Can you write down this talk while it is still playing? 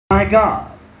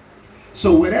God.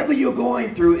 So whatever you're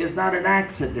going through is not an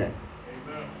accident.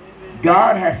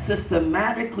 God has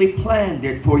systematically planned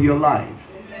it for your life.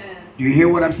 Do you hear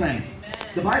what I'm saying?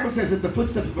 The Bible says that the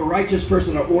footsteps of a righteous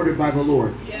person are ordered by the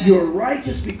Lord. You're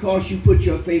righteous because you put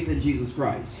your faith in Jesus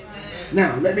Christ.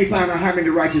 Now, let me find out how many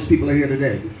righteous people are here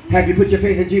today. Have you put your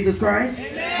faith in Jesus Christ?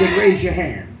 Then raise your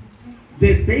hand.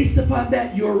 Then based upon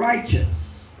that, you're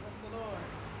righteous.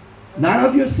 Not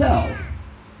of yourself,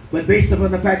 but based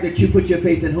upon the fact that you put your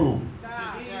faith in whom?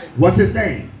 What's his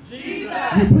name?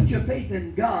 You put your faith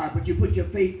in God, but you put your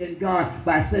faith in God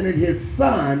by sending his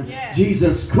son,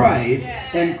 Jesus Christ.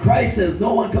 And Christ says,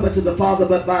 no one cometh to the Father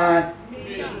but by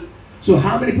me. So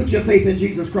how many put your faith in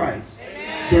Jesus Christ?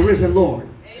 The risen Lord.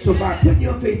 So by putting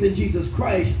your faith in Jesus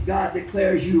Christ, God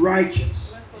declares you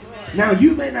righteous. Now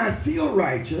you may not feel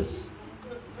righteous.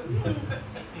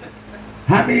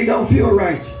 How many don't feel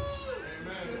righteous?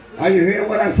 Are you hearing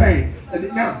what I'm saying?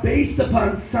 Now, based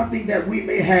upon something that we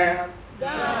may have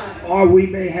or we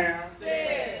may have,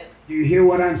 do you hear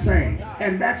what I'm saying?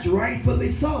 And that's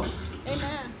rightfully so.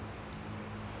 Amen.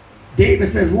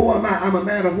 David says, woe am I, I'm a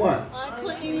man of what?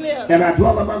 Unclean lips. And I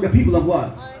dwell among the people of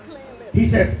what? Unclean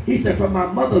lips. He said, from my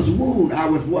mother's womb I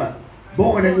was what?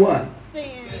 Born in what?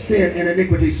 Sin and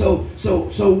iniquity.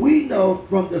 So we know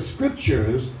from the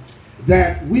scriptures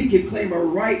that we can claim a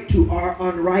right to our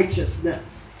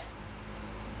unrighteousness.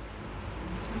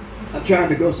 I'm trying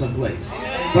to go someplace.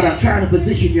 But I'm trying to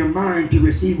position your mind to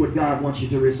receive what God wants you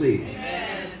to receive.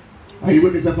 Are you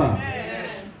with me so far?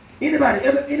 Anybody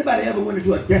ever went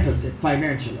into a deficit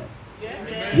financially?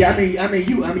 Yeah, I mean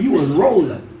you were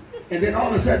rolling. And then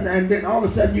all of a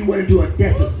sudden you went into a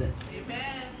deficit.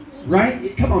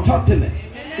 Right? Come on, talk to me.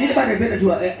 Anybody been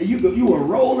into you were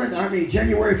rolling? I mean,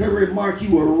 January, February, March,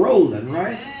 you were rolling,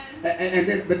 right?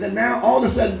 But then now all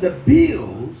of a sudden the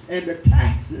bills and the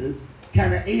taxes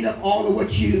kind of ate up all of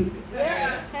what you,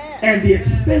 and the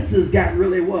expenses got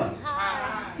really what?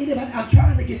 Anybody, I'm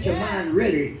trying to get your mind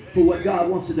ready for what God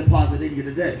wants to deposit in you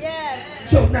today. Yes.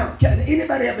 So now, can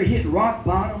anybody ever hit rock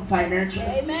bottom financially?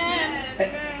 Amen.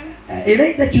 It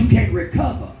ain't that you can't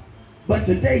recover, but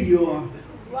today you're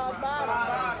Rock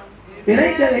bottom. It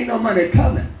ain't that ain't no money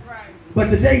coming, but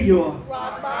today you're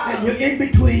Rock bottom. and you're in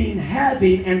between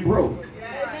having and broke.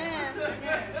 Amen.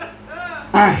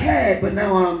 I had, but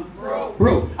now I'm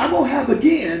broke. I'm gonna have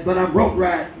again, but I'm broke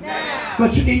right Now.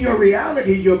 But in your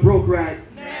reality, you're broke right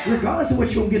now. Regardless of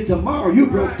what you're gonna get tomorrow, you're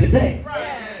broke today,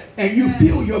 and you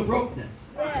feel your brokenness.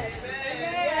 Yes.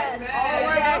 Yes.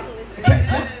 Exactly.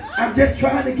 Okay? I'm just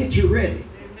trying to get you ready.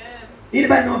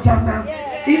 Anybody know what I'm talking about?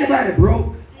 Yes. Anybody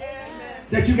broke? Amen.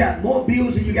 That you got more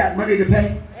bills than you got money to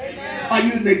pay? Amen. Or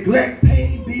you neglect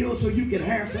paying bills so you can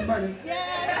have some money?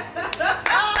 Yes.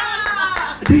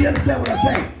 Do you understand what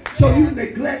I'm saying? So you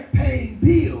neglect paying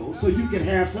bills so you can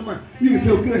have some money. You can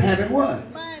feel good having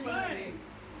what? Money.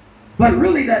 But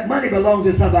really that money belongs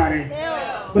to somebody.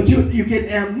 Else. But you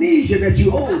get amnesia that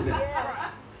you owe them.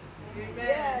 Yes.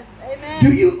 Yes. Amen.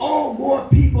 Do you owe more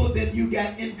people than you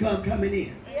got income coming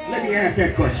in? Yes. Let me ask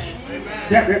that question.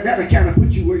 That'll kind of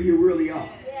put you where you really are.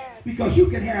 Yes. Because you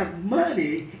can have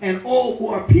money and owe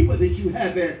more people that you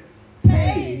haven't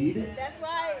paid That's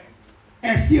right.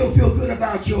 and still feel good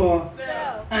about yourself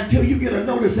Self. until you get a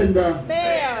notice in the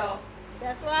Mail.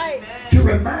 That's right. to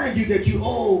remind you that you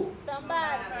owe.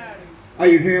 Somebody. Are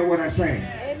you hearing what I'm saying?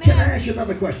 Amen. Can I ask you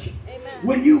another question? Amen.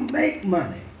 When you make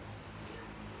money,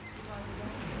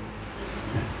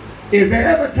 is there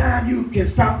ever time you can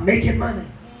stop making money?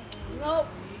 Nope.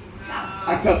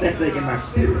 I felt that thing in my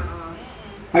spirit.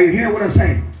 Are you hearing what I'm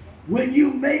saying? When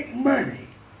you make money,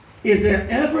 is there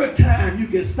ever a time you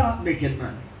can stop making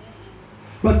money?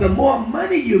 But the more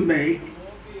money you make,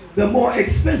 the more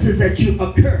expenses that you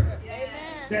occur. Amen.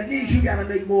 That means you got to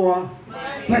make more.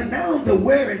 Money. But now the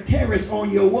wear and tear is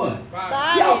on your what?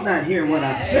 Body. Y'all not hearing what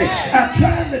I'm saying. Yes. I'm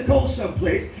trying to go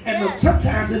someplace, and Yes.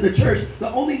 sometimes in the church, the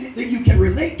only thing you can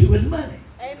relate to is money.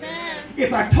 Amen.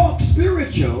 If I talk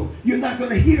spiritual, you're not going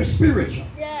to hear spiritual.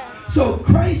 Yes. So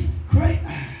Christ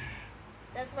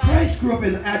That's right. grew up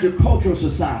in an agricultural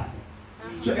society.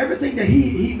 So everything that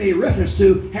he made reference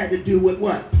to had to do with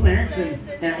what? Plants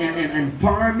and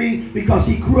farming, because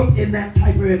he grew up in that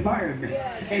type of environment.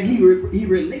 Yes. And he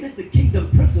related the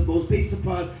kingdom principles based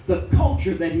upon the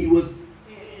culture that he was in.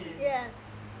 Yes.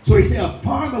 So he said a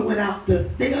farmer went out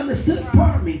they understood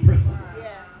farming principles.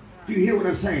 Yeah. Do you hear what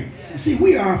I'm saying? See,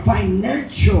 we are a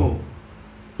financial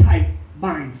type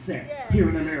mindset here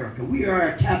in America. We are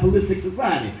a capitalistic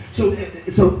society. So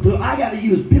I got to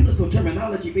use biblical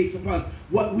terminology based upon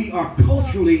what we are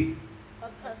culturally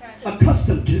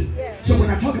accustomed to. Yes. So when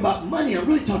I talk about money, I'm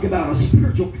really talking about a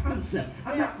spiritual concept.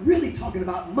 I'm Yes. not really talking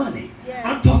about money. Yes.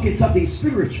 I'm talking something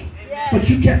spiritual. Yes. But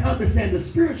you can't understand the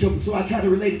spiritual, so I try to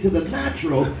relate it to the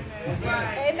natural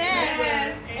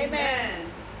Amen. Amen.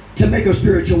 to make a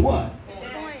spiritual what?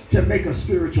 Point. To make a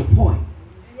spiritual point.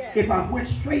 Yes. If I went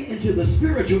straight into the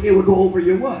spiritual, it would go over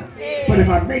your what? Yeah. But if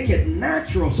I make it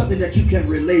natural, something that you can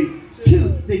relate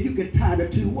to, then you can tie the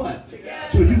two what?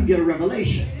 So you can get a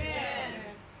revelation.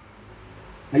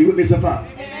 Are you with me so far?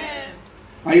 Amen.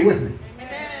 Are you with me?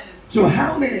 Amen. So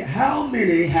how many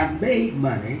have made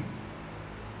money,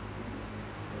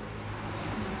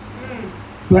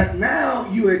 but now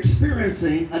you're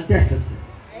experiencing a deficit?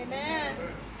 Amen.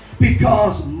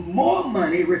 Because more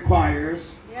money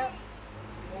requires Yep.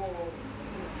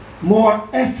 more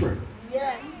effort.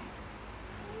 Yes.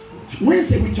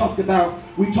 Wednesday we talked about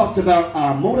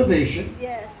motivation,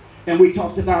 Yes. and we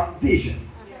talked about vision.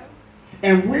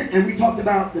 And we talked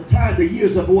about the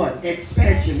years of what?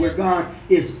 Expansion, where God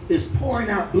is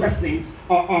pouring out blessings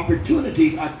or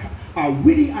opportunities, our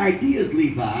witty ideas,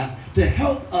 Levi, to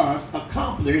help us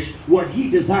accomplish what He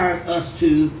desires us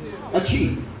to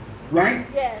achieve. Right?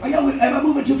 Yes. Am I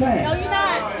moving too fast? No, you're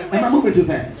not. Am I moving too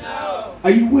fast? No.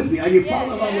 Are you with me? Are you Yes.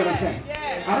 following along what I'm saying?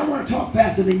 Yes. I don't want to talk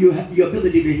faster than your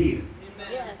ability to hear.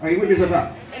 Yes. Are you with me so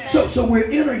far? So we're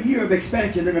in a year of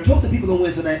expansion, and I told the people on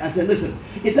Wednesday night, I said, listen,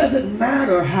 it doesn't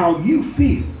matter how you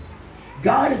feel.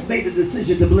 God has made a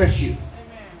decision to bless you.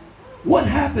 What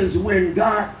happens when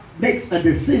God makes a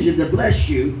decision to bless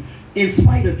you in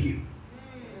spite of you?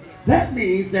 That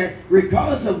means that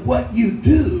regardless of what you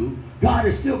do, God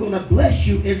is still going to bless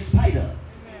you in spite of.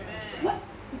 What?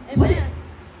 Amen.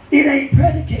 It ain't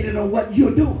predicated on what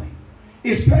you're doing.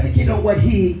 It's predicated on what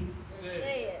He.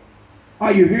 Say it.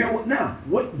 Are you hearing? Now,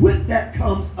 with that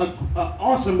comes an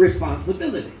awesome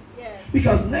responsibility. Yes.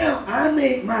 Because now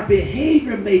my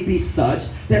behavior may be such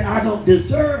that I don't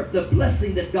deserve the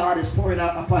blessing that God is pouring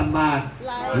out upon my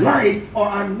life, or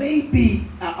I may be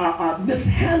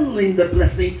mishandling the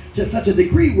blessing to such a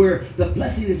degree where the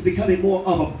blessing is becoming more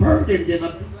of a burden than a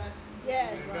blessing.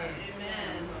 Yes.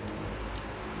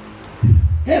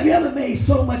 Have you ever made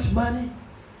so much money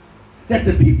that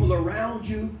the people around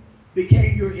you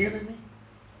became your enemy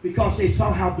because they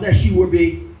saw how blessed you were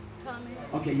being? Coming.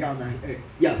 Okay, y'all not.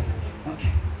 Yeah.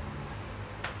 Okay.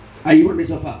 Are you with me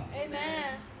so far?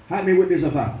 Amen. How many with me so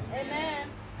far? Amen.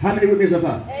 How many with me so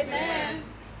far? Amen.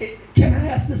 Can I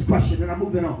ask this question and I'm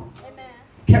moving on? Amen.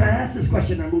 Can I ask this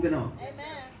question and I'm moving on?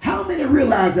 Amen. How many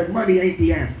realize that money ain't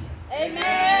the answer?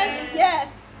 Amen.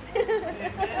 Yes.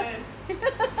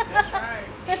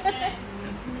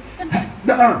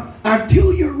 That's right.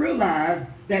 Until you realize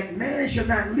that man should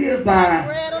not live by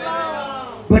Bread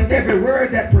alone. but every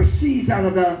word that proceeds out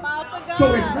of the. Mouth of God.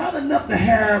 So it's not enough to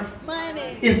have.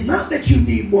 Money. It's not that you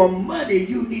need more money.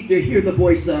 You need to hear the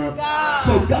voice of God.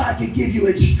 so God can give you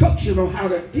instruction on how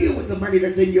to deal with the money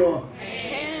that's in your.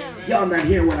 Amen. Y'all not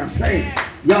hearing what I'm saying.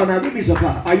 Y'all not with me so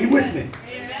far. Are you with me?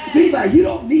 Levi, you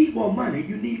don't need more money.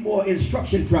 You need more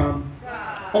instruction from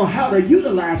on how to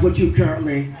utilize what you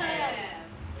currently have.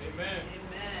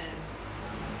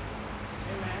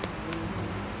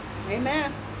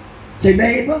 Amen. Say,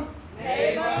 neighbor,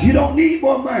 Neighbor. you don't need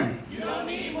more money.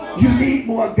 You need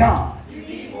more God.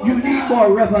 You need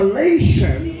more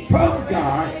revelation from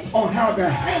God on how to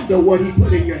handle what He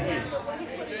put in your hand.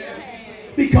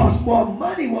 Because more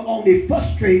money will only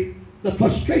frustrate the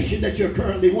frustration that you're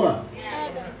currently what?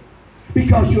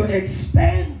 Because you're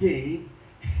expanding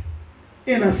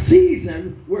in a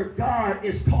season where God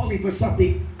is calling for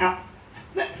something out.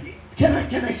 Can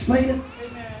I explain it?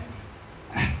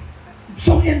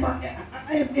 So in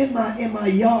my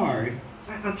yard,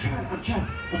 I'm trying.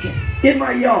 Okay, in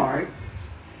my yard,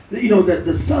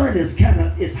 the sun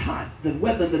is hot. The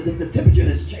weather, the temperature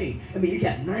has changed. I mean, you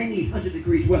got 90, 100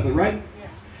 degrees weather, right?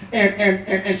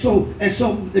 And so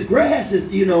the grass is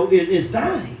is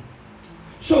dying.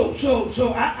 So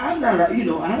I'm not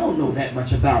I don't know that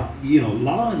much about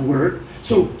lawn work.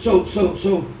 So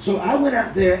I went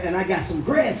out there and I got some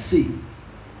grass seed.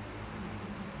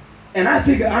 And I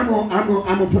figure I'm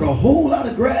gonna put a whole lot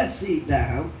of grass seed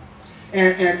down,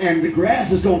 and the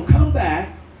grass is gonna come back,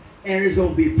 and it's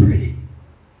gonna be pretty,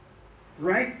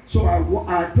 right? So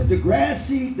I put the grass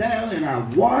seed down and I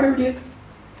watered it,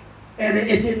 and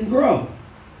it didn't grow.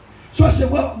 So I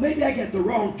said, well, maybe I got the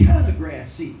wrong kind of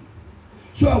grass seed.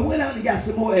 So I went out and got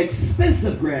some more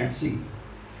expensive grass seed,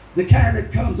 the kind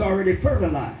that comes already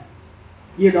fertilized.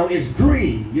 It's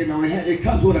green. It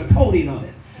comes with a coating on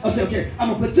it. I said, okay, I'm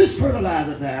gonna put this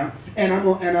fertilizer down, and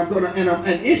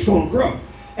it's gonna grow.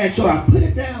 And so I put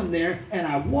it down there and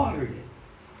I watered it.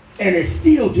 and it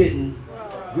still didn't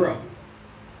grow.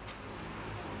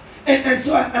 And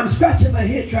so I'm scratching my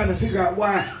head trying to figure out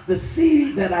why the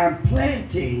seed that I'm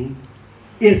planting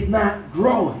is not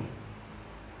growing.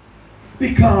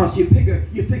 Because you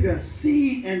figure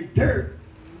seed and dirt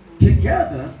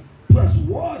together plus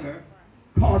water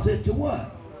cause it to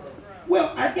what?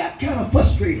 Well, I got kind of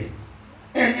frustrated.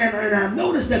 And I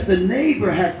noticed that the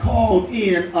neighbor had called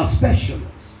in a specialist.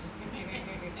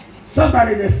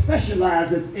 Somebody that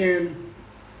specializes in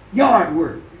yard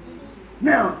work.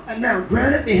 Now,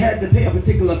 granted, they had to pay a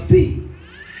particular fee,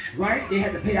 right? They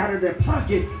had to pay out of their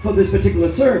pocket for this particular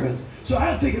service. So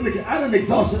I figured, look, I done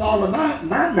exhausted all of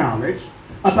my knowledge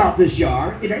about this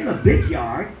yard. It ain't a big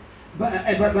yard.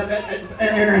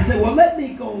 And I said, well, let me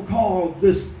go and call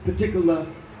this particular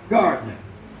gardener.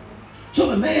 So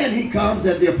the man, he comes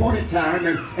at the appointed time,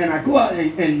 and I go out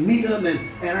and meet him,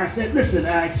 and I said, listen,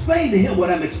 I explained to him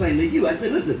what I'm explaining to you. I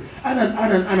said, listen, I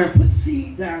done put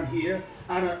seed down here.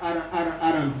 I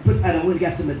done went and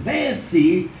got some advanced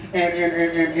seed,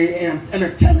 and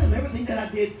I'm telling him everything that I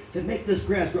did to make this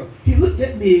grass grow. He looked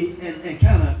at me and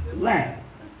kind of laughed.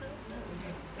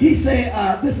 He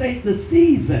said, this ain't the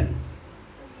season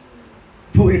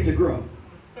for it to grow.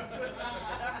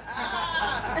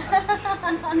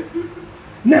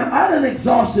 Now, I done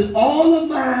exhausted all of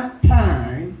my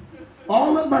time,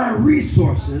 all of my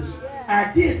resources.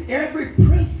 I did every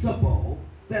principle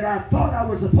that I thought I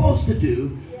was supposed to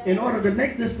do in order to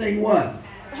make this thing what?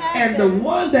 And the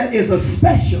one that is a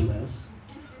specialist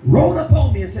wrote up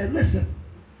on me and said, listen,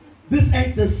 this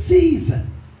ain't the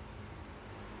season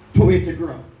for it to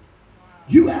grow.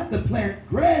 You have to plant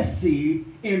grass seed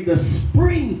in the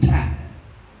springtime.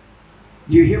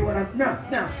 You hear what I'm...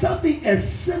 Now, something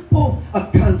as simple, a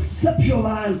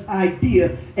conceptualized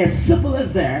idea, as simple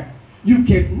as that, you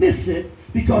can miss it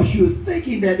because you're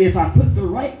thinking that if I put the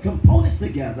right components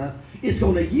together, it's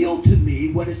going to yield to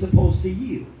me what it's supposed to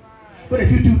yield. But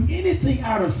if you do anything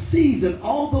out of season,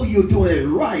 although you're doing it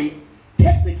right,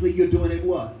 technically you're doing it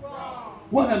what? Wrong.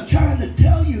 What I'm trying to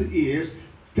tell you is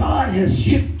God has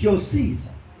shifted your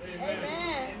season.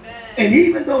 Amen. And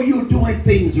even though you're doing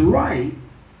things right,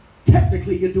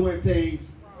 technically you're doing things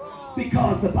wrong.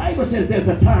 Because the Bible says there's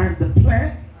a time to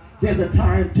plant, there's a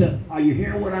time to... Are you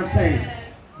hearing what I'm saying?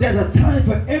 There's a time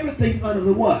for everything under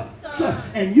the what? Sun.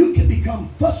 And you can become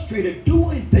frustrated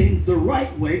doing things the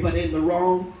right way, but in the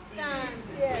wrong times.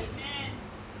 Yes.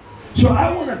 So I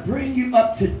want to bring you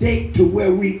up to date to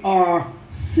where we are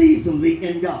seasonally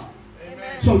in God.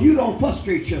 Amen. So you don't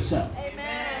frustrate yourself.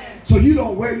 Amen. So you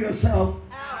don't wear yourself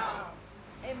out.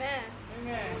 Amen.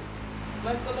 Amen.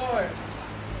 Bless the Lord.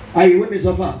 Are you with me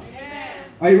so far? Amen.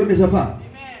 Are you with me so far?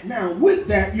 Now, with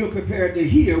that, you're prepared to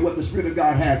hear what the Spirit of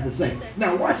God has to say.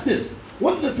 Now, watch this.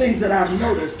 One of the things that I've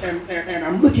noticed, and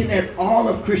I'm looking at all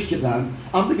of Christendom,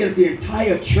 I'm looking at the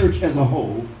entire church as a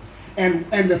whole, and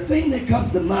the thing that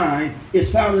comes to mind is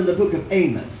found in the book of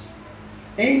Amos.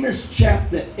 Amos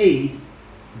chapter 8,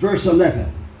 verse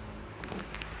 11.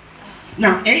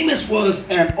 Now, Amos was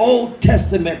an Old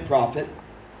Testament prophet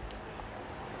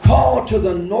called to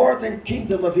the northern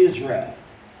kingdom of Israel.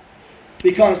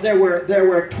 Because there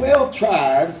were 12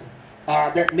 tribes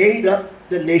that made up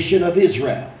the nation of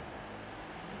Israel.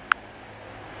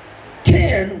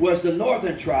 10 was the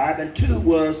northern tribe, and 2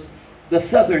 was the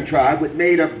southern tribe, which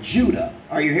made up Judah.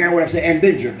 Are you hearing what I'm saying? And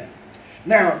Benjamin.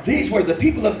 Now, these were the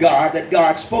people of God that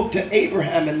God spoke to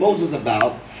Abraham and Moses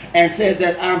about, and said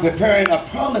that I'm preparing a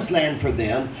promised land for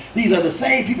them. These are the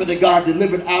same people that God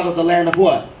delivered out of the land of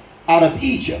what? Out of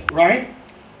Egypt, right?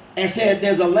 And said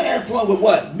there's a land flowing with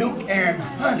what? Milk and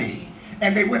honey.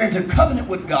 And they went into covenant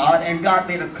with God, and God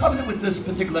made a covenant with this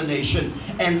particular nation,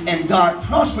 and God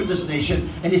prospered this nation,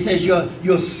 and he says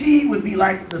your seed would be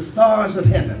like the stars of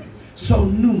heaven, so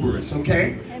numerous.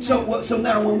 Okay. So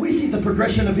now when we see the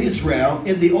progression of Israel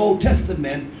in the Old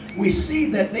Testament, we see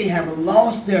that they have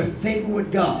lost their favor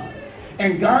with God,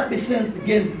 and God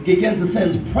begins to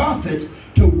send prophets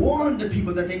to warn the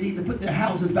people that they need to put their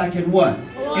houses back in what?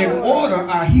 In order,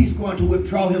 he's going to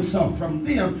withdraw himself from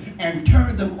them and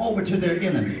turn them over to their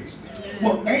enemies.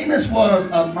 Well, Amos was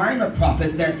a minor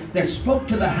prophet that spoke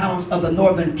to the house of the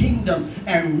northern kingdom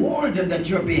and warned them that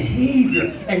your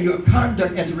behavior and your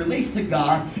conduct as it relates to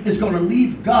God is going to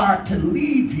leave God to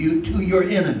leave you to your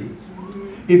enemies.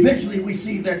 Eventually, we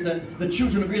see that the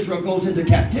children of Israel goes into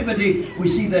captivity. We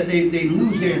see that they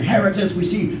lose their inheritance. We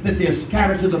see that they're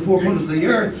scattered to the four corners of the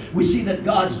earth. We see that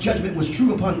God's judgment was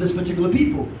true upon this particular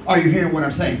people. Are you hearing what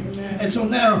I'm saying? Amen. And so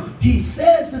now he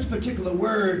says this particular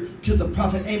word to the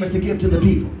prophet Amos to give to the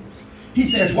people. He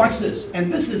says, watch this.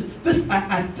 And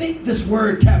I think this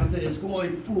word, Tabitha, is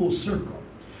going full circle.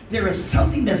 there is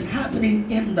something that's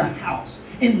happening in the house,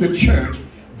 in the church,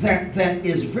 that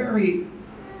is very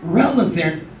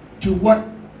relevant to what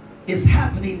is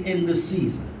happening in this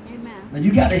season. Amen. Now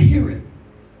you got to hear it.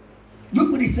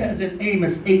 Look what he says in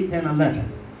Amos 8 and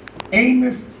 11.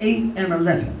 Amos 8 and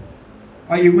 11.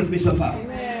 Are you with me so far?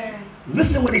 Amen.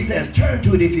 Listen what he says. Turn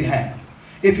to it if you have.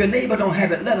 If your neighbor don't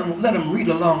have it, let them read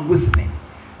along with me.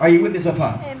 Are you with me so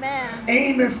far? Amen.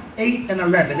 Amos 8 and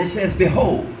 11. It says,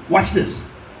 behold, watch this.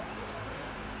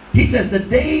 He says, the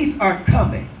days are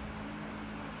coming,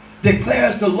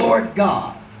 declares the Lord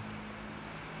God,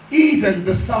 even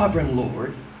the sovereign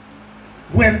Lord,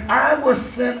 when I will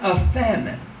send a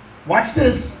famine. Watch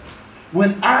this.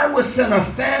 When I will send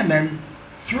a famine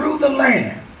through the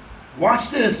land.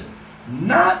 Watch this.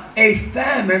 Not a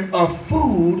famine of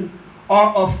food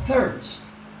or of thirst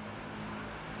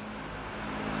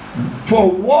for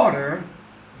water,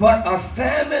 but a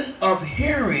famine of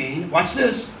hearing. Watch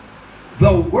this.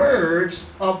 The words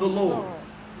of the Lord.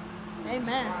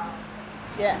 Amen.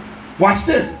 Yes. Watch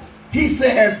this. He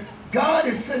says God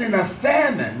is sending a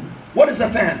famine. What is a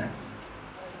famine?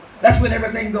 That's when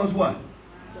everything goes what?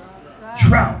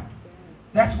 Drought.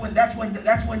 That's when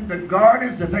the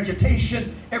gardens, the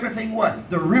vegetation, everything what?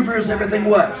 The rivers, everything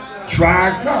what?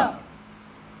 Dries up.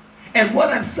 And what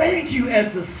I'm saying to you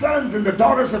as the sons and the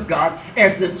daughters of God,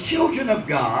 as the children of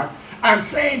God, I'm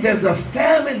saying there's a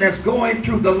famine that's going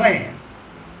through the land.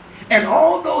 And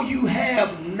although you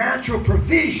have natural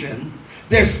provision,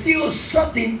 there's still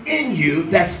something in you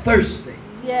that's thirsty.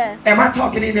 Yes. Am I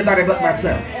talking to anybody but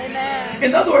myself? Amen.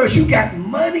 In other words, you got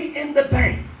money in the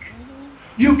bank.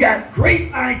 You got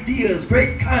great ideas,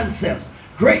 great concepts,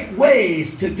 great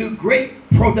ways to do great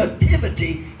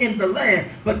productivity in the land.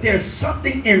 But there's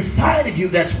something inside of you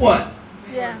that's what?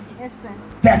 Yeah. Listen.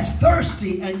 That's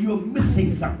thirsty, and you're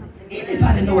missing something.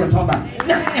 Anybody know what I'm talking about?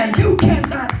 Now, and you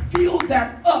cannot fill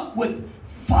that up with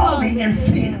folly and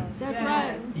sin. That's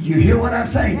right. You hear what I'm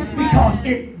saying? That's right. Because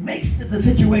it makes the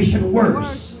situation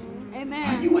worse.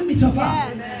 Amen. Are you with me so far?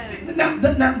 Yes. Now,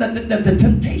 the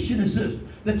temptation is this.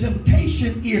 The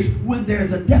temptation is when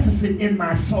there's a deficit in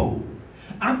my soul.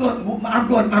 I'm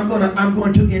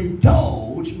going to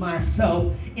indulge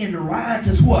myself in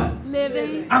riotous what?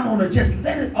 Living. I'm going to just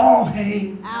let it all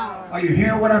hang Out. Are you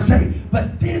hearing what I'm saying?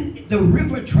 But then the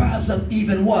river drives up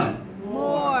even what?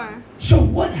 More. So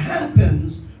what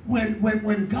happens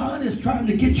when God is trying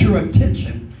to get your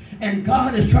attention and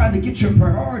God is trying to get your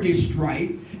priorities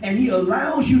straight, and he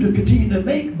allows you to continue to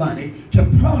make money, to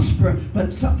prosper,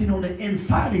 but something on the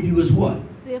inside of you is what?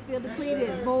 Still feel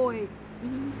depleted. Void.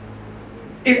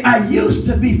 I used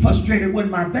to be frustrated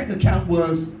when my bank account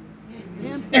was,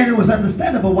 Empty. and it was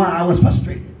understandable why I was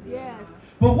frustrated. Yes.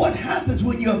 But what happens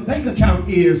when your bank account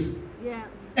is, Yeah.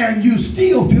 and you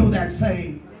still feel that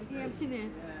same? The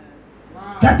emptiness.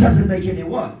 That doesn't make any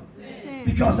what? Sin.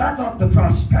 Because I thought the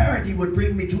prosperity would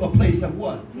bring me to a place of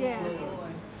what? Yes.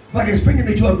 But it's bringing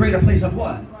me to a greater place of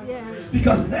what? Yes.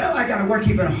 Because now I got to work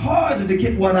even harder to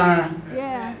get what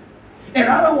Yes. and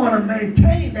I don't want to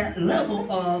maintain that level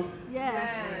of,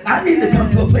 Yes. I need to come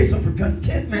to a place of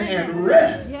contentment and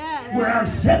rest, Yes. where I'm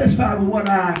satisfied with what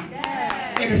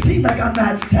Yes. and it seems like I'm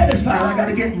not satisfied. I got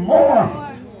to get more.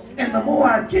 And the more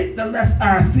I get, the less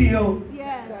I feel.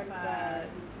 Yes.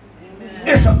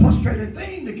 It's a frustrating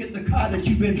thing to get the car that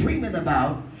you've been dreaming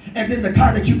about, and then the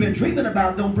car that you've been dreaming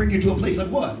about don't bring you to a place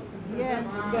of what? Yes.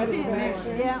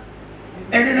 Contentment. Yeah.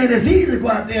 And it ain't as easy to go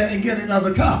out there and get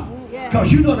another car. Yeah.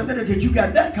 Because you know the minute that you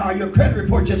got that car, your credit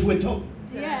report just went total.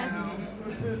 Yes.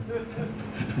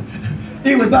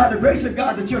 It was by the grace of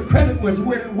God that your credit was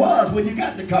where it was when you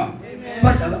got the car. Amen.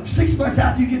 But 6 months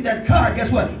after you get that car, guess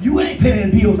what? You ain't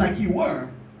paying bills like you were.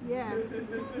 Yes.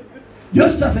 Your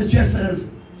stuff is just as...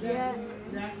 Yeah.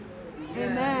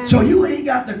 Amen. So you ain't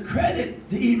got the credit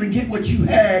to even get what you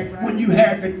had when you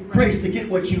had the grace to get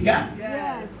what you got.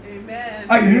 Yes.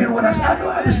 Are you hearing what I'm saying? I know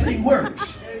how this thing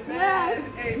works. Yes.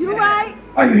 You right.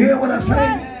 Are you hearing what I'm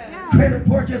saying? Yeah. Credit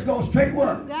report just goes straight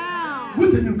what? Down.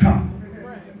 With the new car.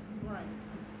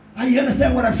 You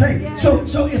understand what I'm saying? Yes.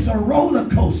 So it's a roller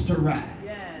coaster ride.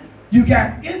 You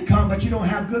got income, but you don't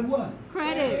have good what?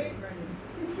 Credit.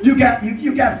 You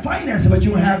got finances, but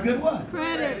you don't have good what?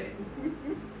 Credit.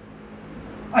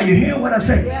 Are you hearing what I'm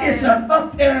saying? Yes. It's an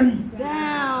up and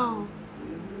Down.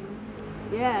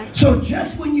 Yes. so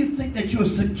just when you think that you're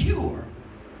secure,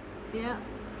 Yeah.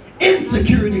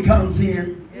 insecurity comes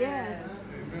in. Yes.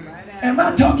 Am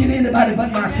I talking to anybody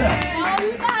but myself? Oh,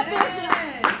 you not,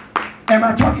 Bishop. Am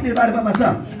I talking to anybody but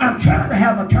myself? I'm trying to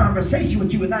have a conversation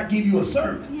with you and not give you a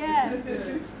sermon. Yes.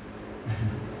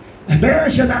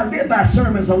 Man shall not live by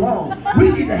sermons alone. We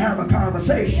need to have a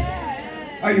conversation.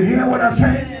 Yes. Are you hearing what I'm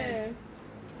saying?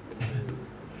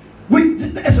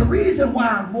 There's a reason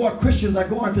why more Christians are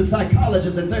going to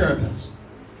psychologists and therapists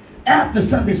after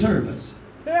Sunday service.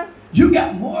 You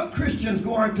got more Christians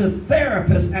going to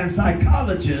therapists and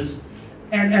psychologists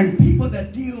and people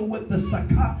that deal with the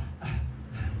psyche.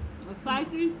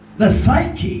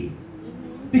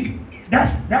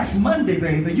 That's Monday,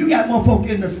 baby. You got more folk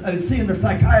in seeing the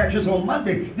psychiatrist on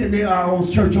Monday than they are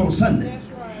on church on Sunday.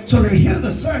 Right. So they hear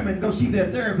the sermon, go see their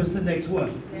therapist the next week.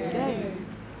 Yeah.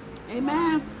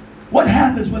 Amen. What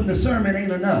happens when the sermon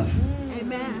ain't enough?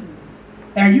 Amen.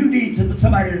 And you need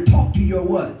somebody to talk to your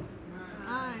what?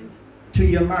 Mind. To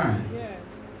your mind. Yeah.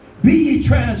 Be ye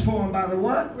transformed by the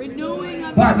what? Renewing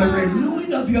of by your the mind.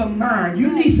 renewing of your mind.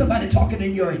 You need somebody talking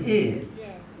in your head.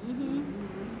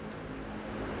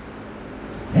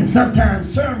 And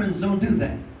sometimes sermons don't do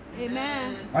that.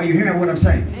 Amen. Are you hearing what I'm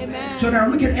saying? Amen. So now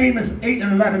look at Amos 8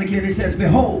 and 11 again. It says,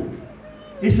 behold,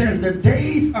 it says, the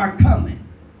days are coming,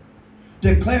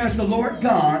 declares the Lord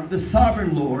God, the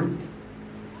sovereign Lord,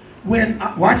 when,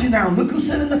 watch it now, look who's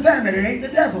sending the famine. It ain't the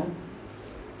devil.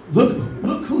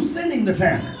 Look who's sending the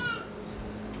famine.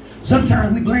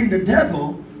 Sometimes we blame the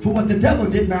devil for what the devil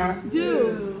did not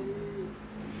do.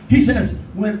 He says,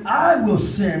 when I will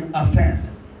send a famine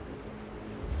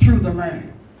through the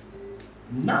land,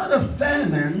 not a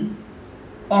famine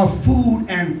of food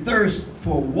and thirst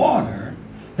for water,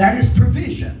 that is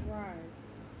provision. Right.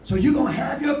 So you're going to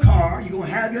have your car, you're going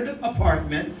to have your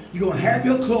apartment, you're going to have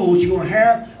your clothes, you're going to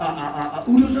have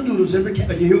oodles and noodles in the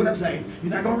kitchen. You hear what I'm saying?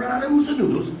 You're not going to run out of oodles and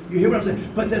noodles. You hear what I'm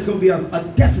saying? But there's going to be a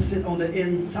deficit on the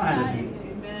inside of you.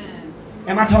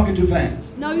 Am I talking too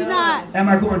fast? No, you're not. Am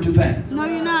I going too fast? No,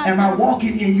 you're not. Am I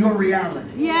walking in your reality?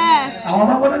 Yes. All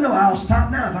I want to know, I'll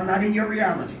stop now if I'm not in your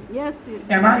reality. Yes.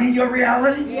 Am I in your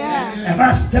reality? Yes. Have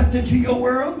I stepped into your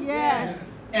world? Yes.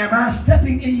 Am I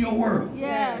stepping in your world?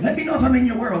 Yes. Let me know if I'm in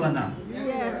your world or not.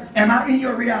 Yes. Am I in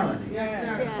your reality?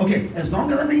 Yes. Okay, as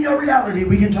long as I'm in your reality,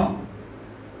 we can talk.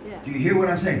 Yes. Do you hear what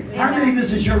I'm saying? Amen. How many of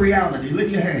this is your reality?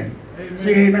 Lift your hand. Amen.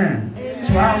 Say amen. Amen.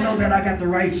 So I'll know that I got the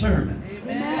right sermon.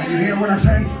 Are you hearing what I'm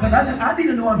saying? Because I need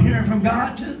to know I'm hearing from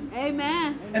God too.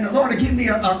 Amen. And the Lord will give me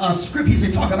a script. He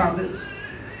said, talk about this.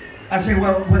 I say,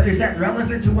 well, is that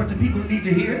relevant to what the people need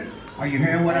to hear? Are you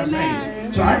hearing what I'm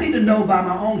saying? So I need to know by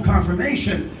my own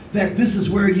confirmation that this is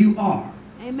where you are.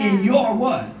 Amen. In your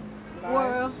what?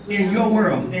 World. In your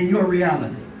world, in your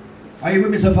reality. Are you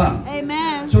with me so far?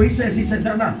 Amen. So he says,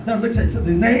 no, look at the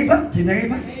neighbor,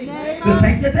 this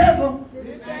ain't the devil.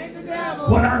 This ain't the devil.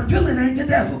 What I'm feeling ain't the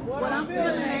devil. What I'm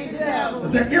feeling ain't the devil.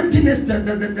 The emptiness,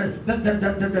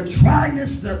 the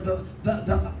dryness, the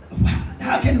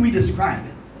how can we describe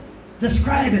it?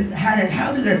 Describe it.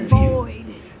 How did it feel? Void.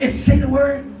 It's say the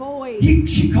word. Void.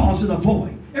 She calls it a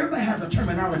void. Everybody has a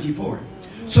terminology for it.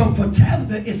 So for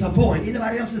Tabitha, it's a void.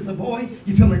 Anybody else is a void?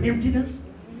 You feel an emptiness?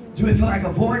 Do it feel like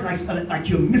a void, like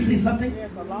you're missing something? Yes,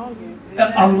 a longing.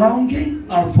 A longing,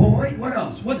 a void. What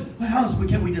else? How else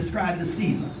can we describe this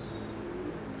season?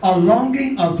 A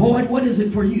longing, a void. What is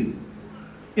it for you?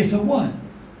 It's a what?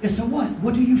 It's a what?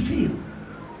 What do you feel?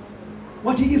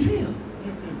 What do you feel?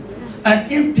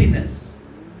 An emptiness,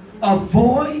 a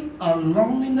void, a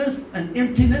loneliness, an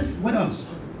emptiness. What else?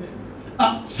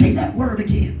 Say that word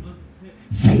again.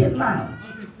 Say it loud.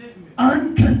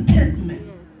 Uncontentment.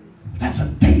 That's a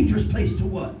dangerous place to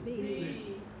what?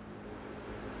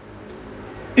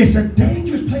 It's a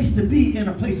dangerous place to be in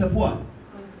a place of what?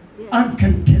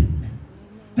 Uncontentment.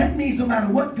 That means no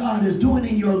matter what God is doing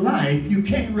in your life, you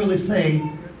can't really say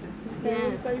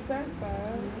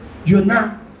you're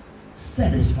not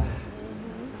satisfied.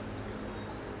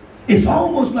 It's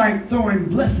almost like throwing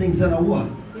blessings in a what?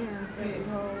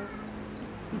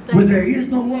 Where there is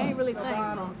no what? Really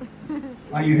thankful.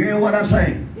 Are you hearing what I'm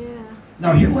saying? Yeah.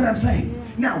 Now hear what I'm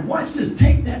saying. Now watch this.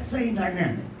 Take that same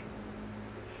dynamic.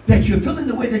 That you're feeling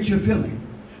the way that you're feeling.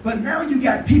 But now you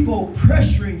got people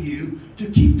pressuring you to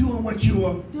keep doing what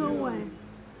you're doing.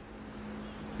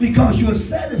 Because you're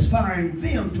satisfying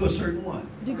them to a certain what?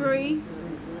 Degree.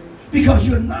 Because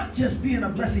you're not just being a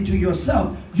blessing to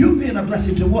yourself. You're being a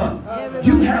blessing to what? Everybody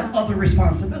You have else. other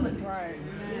responsibilities. Right.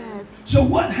 Yes. So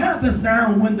what happens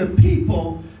now when the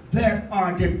people that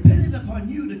are dependent upon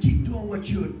you to keep doing what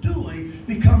you're doing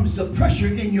becomes the pressure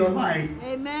in your life?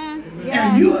 Amen. Yes.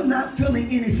 And you are not feeling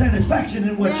any satisfaction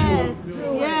in what Yes. you're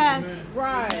doing. Yes.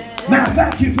 Right. Matter of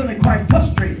fact, you're feeling quite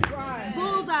frustrated. Right.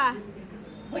 Bullseye.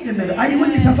 Wait a minute. Are you with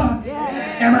me so far?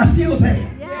 Yes. Am I still there?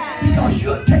 Yes. Because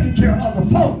you're taking care of other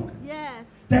folk Yes.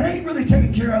 that ain't really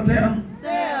taking care of them.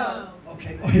 Selves.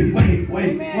 Okay, wait.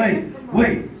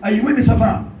 Are you with me so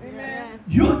far? Yes.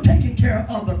 You're taking care of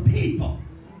other people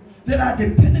that are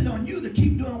dependent on you to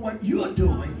keep doing what you're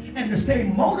doing and to stay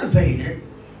motivated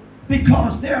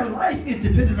because their life is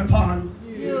dependent upon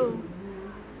You.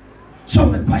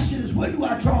 So the question is, where do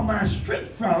I draw my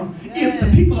strength from if the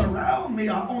people around me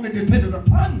are only dependent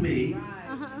upon me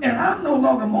and I'm no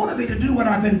longer motivated to do what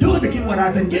I've been doing to get what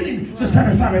I've been getting to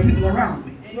satisfy the people around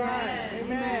me?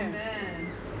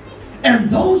 Amen.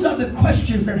 And those are the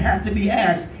questions that have to be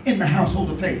asked in the household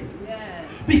of faith.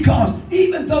 Because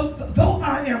even though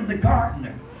I am the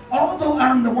gardener, although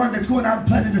I'm the one that's going out and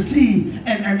planting the seed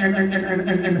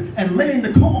and laying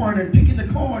the corn and picking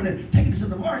the corn and taking it to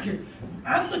the market,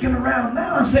 I'm looking around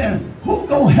now and saying, who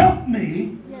gonna help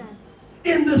me Yes.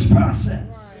 in this process?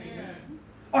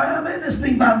 Or am I in this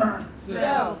thing by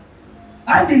myself?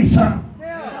 I need some.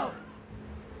 Help.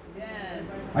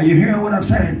 Are you hearing what I'm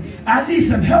saying? I need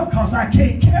some help because I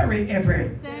can't carry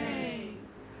everything. Thank.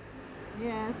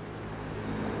 Yes.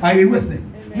 Are you with me?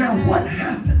 Now what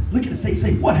happens? Look at it,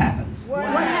 say what happens? What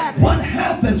happened? What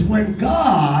happens when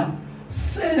God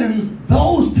sends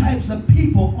those types of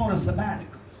people on a sabbatical?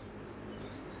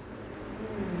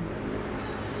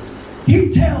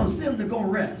 He tells them to go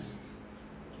rest.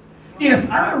 If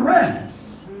I rest,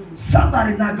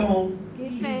 somebody not going to.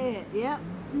 Get fed. Yep.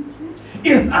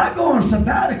 If I go on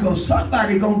sabbatical,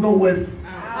 somebody going to go with.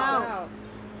 Out.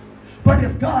 But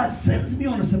if God sends me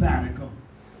on a sabbatical,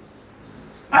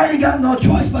 I ain't got no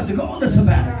choice but to go on the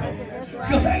sabbatical. That's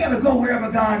Because right. I got to go wherever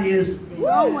God is.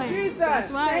 Going. Jesus,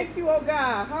 That's right. thank you, oh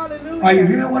God. Hallelujah. Are you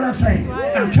hearing what I'm saying? That's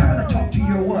right. I'm trying to talk to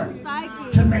your what?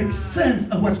 Psyche. To make sense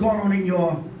of what's going on in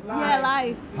your. Yeah,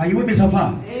 life. Are you with me so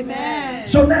far? Amen.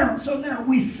 So now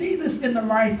we see this in the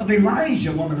life of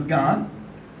Elijah, woman of God.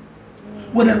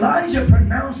 When Elijah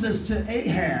pronounces to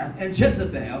Ahab and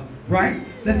Jezebel, right,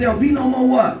 that there'll be no more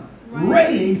what?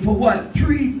 Rain for what?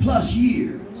 3+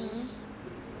 years.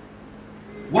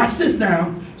 Watch this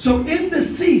now. So in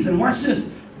this season, watch this.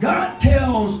 God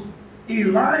tells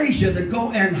Elijah to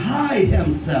go and hide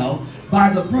himself by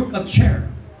the brook of Cherith.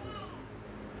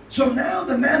 So now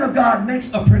the man of God makes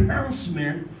a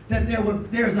pronouncement that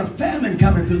there's a famine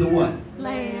coming through the what?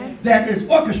 Land. That is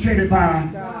orchestrated by.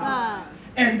 God.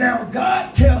 And now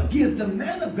God gives the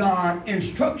man of God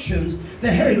instructions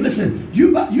that, hey, listen,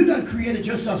 you done created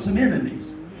yourself some enemies.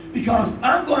 Because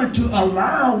I'm going to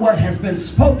allow what has been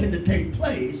spoken to take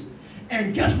place.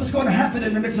 And guess what's going to happen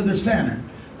in the midst of this famine?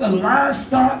 The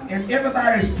livestock and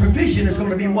everybody's provision is going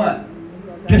to be what?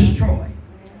 Destroyed.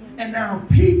 And now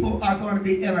people are going to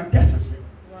be in a deficit.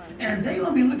 And they're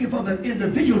going to be looking for the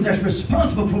individuals that's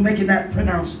responsible for making that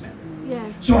pronouncement.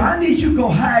 Yes. So I need you to go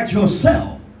hide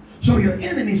yourself so your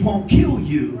enemies won't kill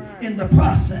you in the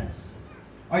process.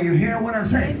 Are you hearing what I'm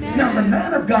saying? Amen. Now the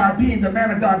man of God, being the man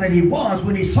of God that he was,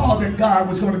 when he saw that God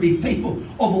was going to be faithful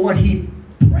over what he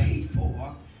prayed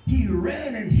for, he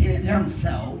ran and hid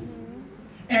himself.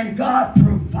 And God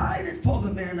provided for the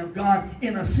man of God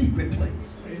in a secret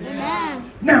place.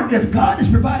 Amen. Now, if God is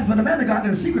providing for the man of God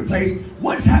in a secret place,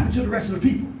 what has happened to the rest of the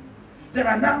people that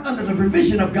are not under the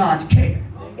provision of God's care?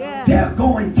 Yeah. They're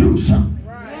going through something.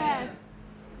 Yes.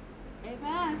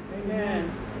 Amen.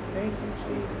 Amen. Thank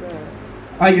you, Jesus.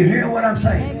 Are you hearing what I'm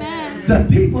saying? Amen.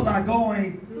 The people are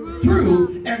going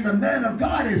through, and the man of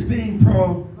God is being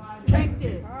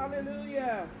protected.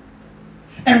 Hallelujah.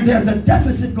 And there's a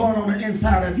deficit going on the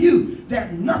inside of you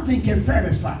that nothing can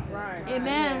satisfy. Right.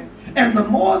 Amen. And the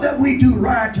more that we do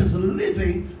riotous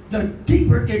living, the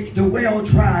deeper the well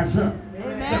dries up.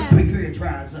 Amen. The quicker it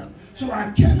dries up. So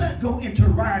I cannot go into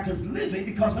riotous living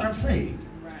because I'm saved.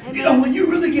 Amen. You know, when you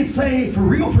really get saved for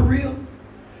real,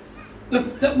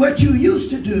 what you used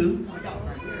to do,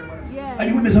 are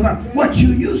you with me somebody? What you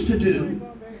used to do,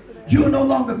 you're no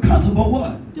longer comfortable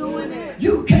what? Doing it.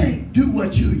 You can't do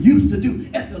what you used to do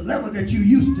at the level that you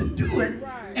used to do it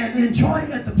and enjoy it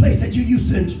at the place that you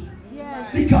used to enjoy.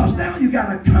 Yes. Because now you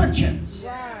got a conscience.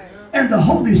 Right. And the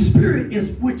Holy Spirit is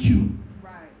with you.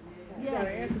 Right. You got an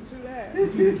Yes. answer to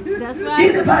that. That's right.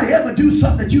 Anybody ever do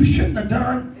something that you shouldn't have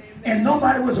done and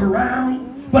nobody was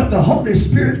around, but the Holy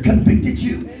Spirit convicted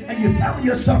you and you found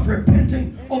yourself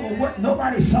repenting over what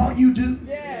nobody saw you do?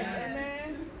 Yes.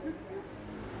 Amen.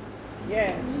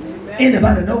 Yes. Amen.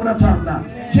 Anybody know what I'm talking about?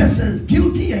 Just as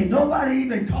guilty, ain't nobody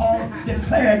even called,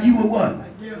 declared you were what?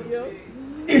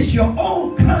 It's your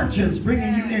own conscience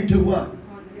bringing you into what?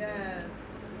 Yes.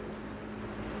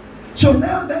 So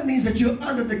now that means that you're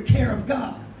under the care of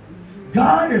God.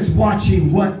 God is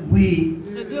watching what we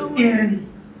Doing. in,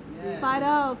 In spite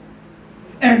of.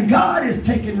 and God is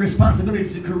taking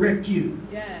responsibility to correct you.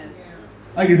 Yes.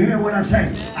 Are you hearing what I'm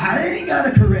saying? I ain't got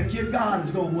to correct you. God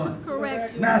is going to what?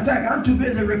 Correct you. Matter of fact, I'm too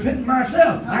busy repenting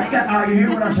myself. I ain't got, are you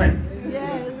hearing what I'm saying?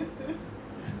 Yes.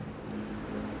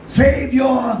 Save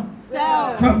yourself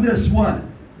Self. from this what?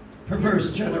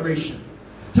 Perverse generation.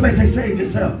 Somebody say, save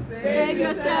yourself. Save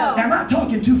yourself. Am I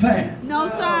talking too fast? No,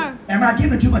 sir. Am I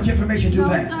giving too much information too No,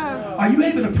 fast? sir. Are you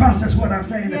able to process what I'm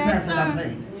saying as Yes, fast as I'm sir.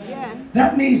 saying? Yes.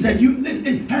 That means that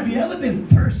have you ever been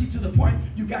thirsty to the point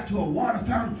you got to a water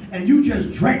fountain and you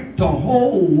just drank the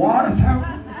whole water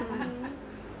fountain?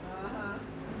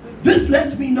 This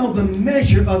lets me know the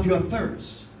measure of your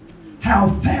thirst.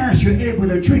 How fast you're able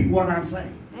to drink what I'm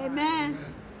saying. Amen.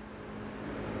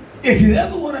 If you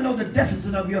ever want to know the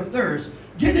deficit of your thirst,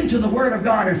 get into the Word of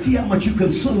God and see how much you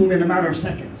consume in a matter of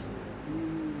seconds.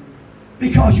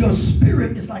 Because your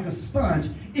spirit is like a sponge.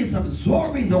 It's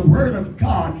absorbing the Word of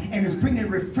God and it's bringing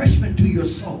refreshment to your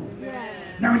soul. Yes.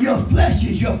 Now your flesh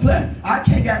is your flesh. I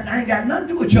ain't got nothing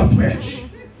to do with your flesh.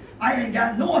 I ain't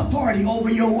got no authority over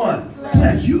your what?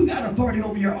 Flesh. You got authority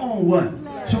over your own what?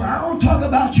 So I don't talk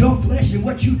about your flesh and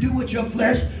what you do with your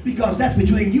flesh because that's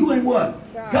between you and what?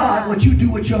 God, what you do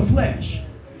with your flesh.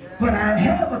 But I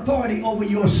have authority over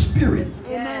your spirit.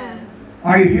 Amen.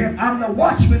 Are you here? I'm the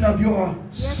watchman of your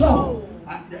soul.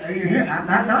 Are you here?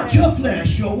 I'm not your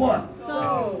flesh, your what?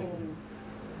 Soul.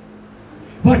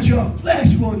 But your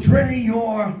flesh will drain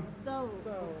your Soul.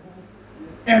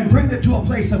 and bring it to a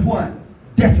place of what?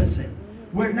 Deficit.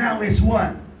 Where now it's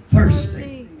what? Thirsty.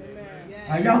 Thirsty.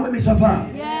 Are y'all with me so far?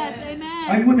 Yes.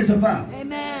 Are you Amen. with me so far?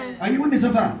 Amen. Are you with me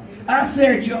so far? I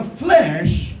said your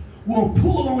flesh will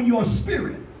pull on your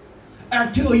spirit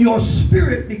until your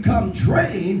spirit becomes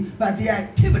drained by the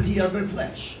activity of the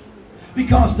flesh.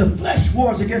 Because the flesh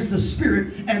wars against the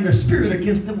spirit and the spirit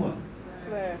against the what?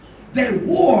 Flesh. They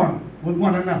war with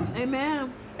one another.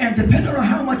 Amen. And depending on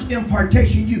how much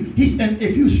impartation and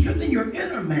if you strengthen your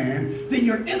inner man, then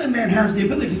your inner man has the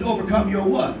ability to overcome your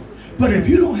what? But if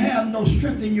you don't have no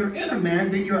strength in your inner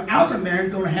man, then your outer man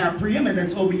is going to have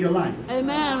preeminence over your life.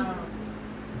 Amen.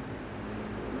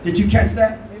 Did you catch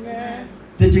that? Amen.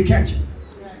 Did you catch it?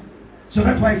 So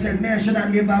that's why he said, man should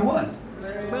not live by what?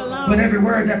 But every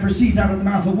word that proceeds out of the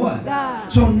mouth of what?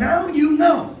 God. So now you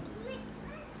know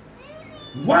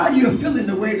why you're feeling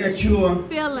the way that you're.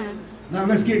 Feeling. Now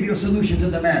let's give you a solution to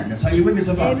the madness. Are you with me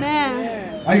so far?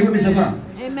 Amen. Are you with me so far?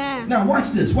 Amen. Now watch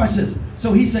this, watch this.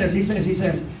 So he says,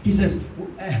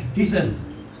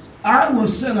 I will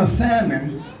send a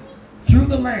famine through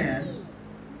the land,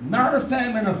 not a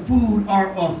famine of food or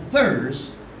of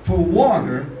thirst for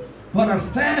water, but a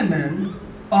famine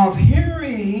of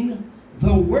hearing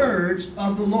the words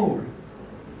of the Lord.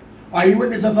 Are you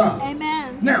with me so far?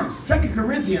 Amen. Now, 2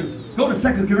 Corinthians, go to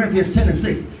 2 Corinthians 10 and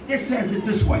 6. It says it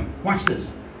this way. Watch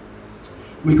this.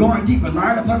 We're going deeper,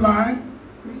 line upon line,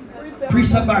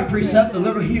 precept by precept, a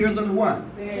little here, a little what.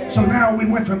 So now we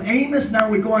went from Amos, now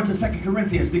we're going to 2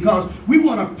 Corinthians because we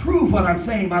want to prove what I'm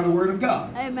saying by the word of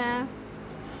God. Amen.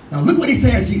 Now look what he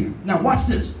says here. Now watch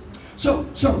this. So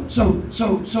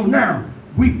now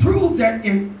we prove that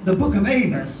in the book of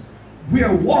Amos, we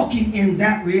are walking in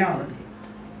that reality.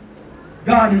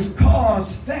 God has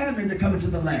caused famine to come into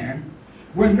the land,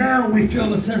 where now we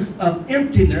feel a sense of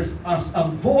emptiness,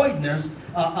 of voidness,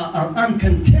 of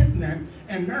uncontentment,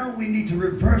 and now we need to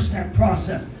reverse that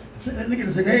process. So, look at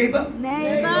this, neighbor.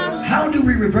 Neighbor. How do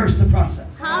we reverse the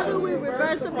process? How do we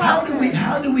reverse the How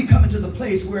process? do we come into the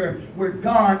place where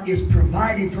God is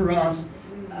providing for us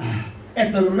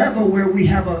at the level where we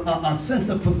have a sense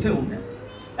of fulfillment?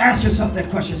 Ask yourself that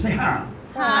question. Say how.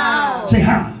 How? Say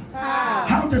how. How?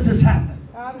 How does this happen?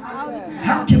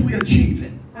 How can we achieve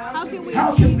it? How can we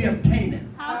How can we obtain it?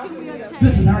 How can we obtain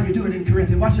This is how you do it in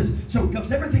Corinthians. Watch this. So,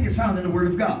 because everything is found in the Word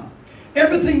of God.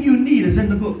 Everything you need is in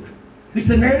the book. He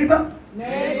said, neighbor,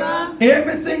 Neighbor.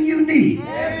 everything you need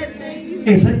Everything you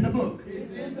is in the book.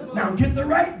 Now get the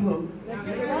right book.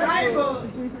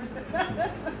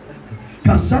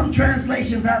 Because some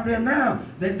translations out there now,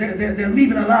 they're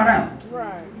leaving a lot out.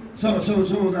 Right. So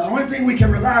the only thing we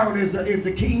can rely on is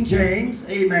the King James,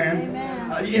 amen.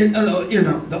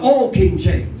 Amen. The old King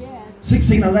James, Yes.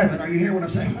 1611. Are you hearing what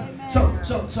I'm saying? Amen.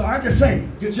 So I'm just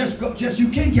saying, you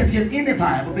can't just get any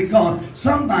Bible because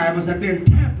some Bibles have been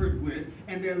tampered with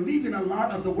and they're leaving a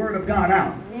lot of the Word of God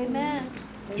out. Amen.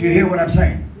 Do you hear what I'm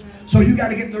saying? So you got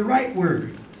to get the right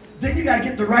word. Then you got to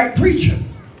get the right preacher.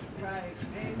 Right.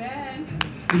 Amen.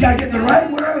 You got to get the right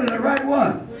word and the right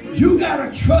one. You got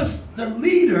to trust the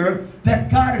leader that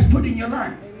God has put in your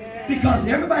life. Because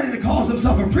everybody that calls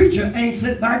himself a preacher ain't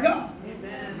sent by God.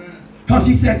 Because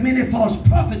he said many false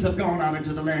prophets have gone out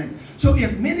into the land. So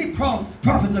if many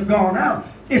prophets have gone out,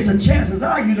 it's a chances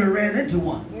are you done ran into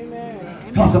one. Amen.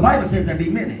 Because the Bible says there be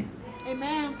many.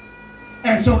 Amen.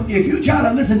 And so if you try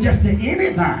to listen just to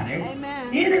anybody, Amen.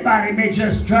 anybody may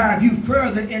just drive you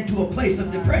further into a place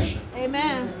of depression.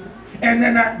 Amen. and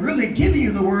they're not really giving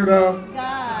you the word of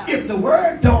God. If the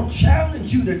word don't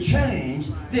challenge you to change,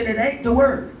 then it ain't the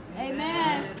word.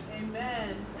 Amen.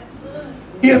 Amen. That's good.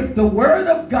 If the word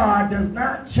of God does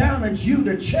not challenge you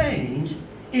to change,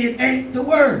 it ain't the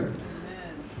word.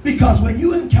 Amen. Because when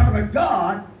you encounter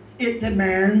God, it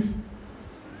demands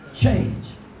change.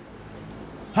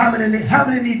 How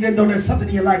many need to know there's something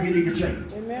in your life you need to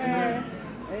change? Amen.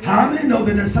 How many know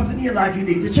that there's something in your life you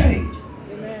need to change?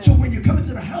 Amen. So when you come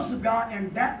into the house of God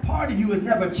and that part of you is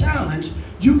never challenged,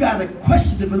 you got to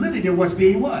question the validity of what's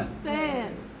being what?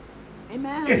 Said.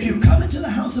 Amen. If you come into the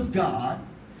house of God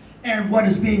and what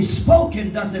is being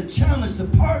spoken doesn't challenge the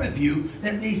part of you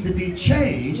that needs to be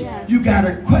changed, Yes. you got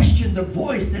to question the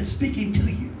voice that's speaking to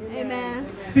you. Amen.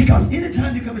 Because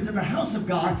anytime you come into the house of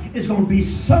God, it's going to be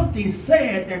something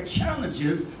said that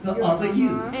challenges the other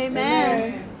you.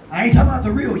 Amen. I ain't talking about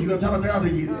the real you, I'm talking about the other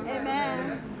you.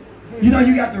 Amen. You know,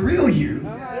 you got the real you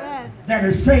Yes. that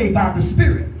is saved by the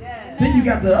Spirit. Yes. Then you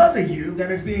got the other you that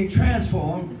is being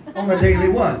transformed on a daily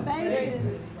what? Basis.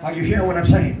 Are you hearing what I'm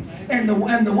saying? And the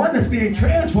one that's being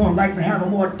transformed likes to have a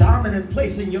more dominant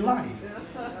place in your life.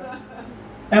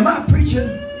 Am I preaching?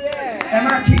 Am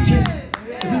I teaching?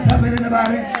 Is this helping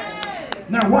anybody?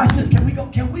 Now watch this. Can we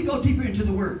go deeper into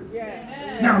the word?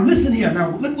 Now listen here. Now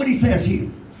look what he says here.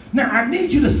 Now I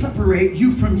need you to separate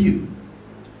you from you.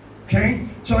 Okay?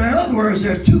 So in other words,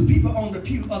 there's two people on the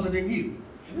pew other than you.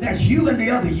 That's you and the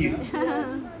other you.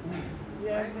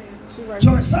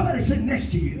 So if somebody's sitting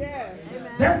next to you,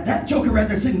 that joker right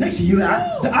there sitting next to you,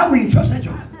 I wouldn't even trust that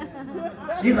joker.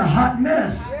 He's a hot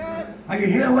mess. Are you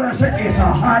hearing what I'm saying? It's a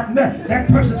hot mess. That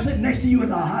person sitting next to you is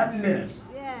a hot mess.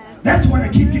 Yes. That's when they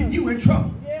keep getting you in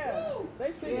trouble. Yeah.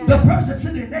 The person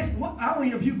sitting next, well, I don't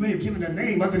know if you may have given a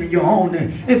name other than your own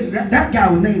name. If that guy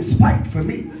was named Spike for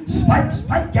me.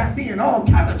 Spike got me in all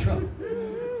kind of trouble.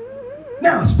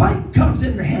 Now, Spike comes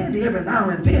in handy every now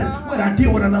and then when I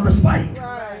deal with another Spike.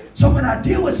 So when I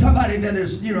deal with somebody that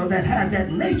is, that has that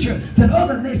nature, that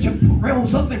other nature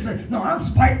rolls up and says, no, I'm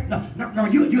Spike. No,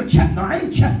 you're Chap. No, I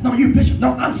ain't Chap. No, you Bishop.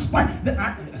 No, I'm Spike.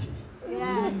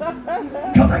 Yes.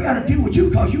 Because I got to deal with you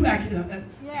because you act.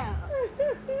 Yeah.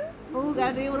 Who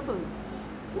got to deal with the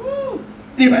food?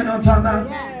 Anybody know what I'm talking about?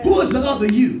 Yeah. Who is the other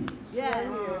you? Yes.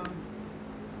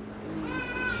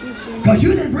 Because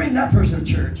you didn't bring that person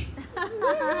to church.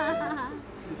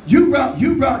 You brought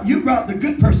the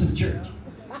good person to church.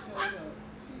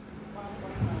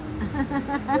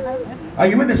 Are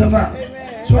you with me so far?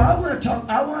 So I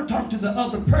want to talk to the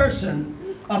other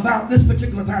person about this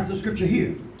particular passage of scripture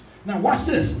here. Now watch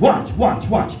this. Watch.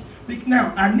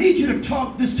 Now I need you to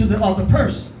talk this to the other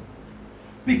person.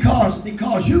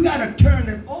 Because you got to turn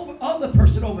that other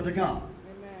person over to God.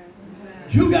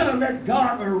 You got to let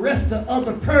God arrest the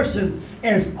other person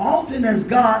as often as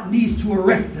God needs to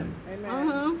arrest him.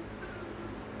 Uh-huh.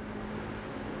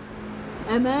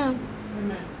 Amen.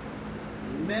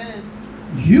 Amen.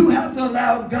 You have to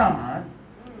allow God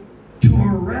to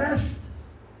arrest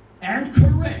and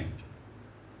correct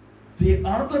the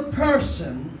other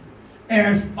person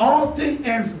as often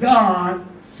as God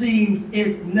seems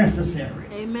it necessary.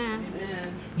 Amen.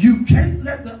 Amen. You can't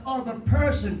let the other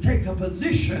person take a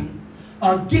position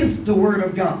against the word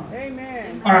of God.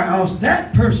 Amen. Or else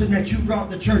that person that you brought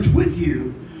to church with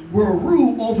you will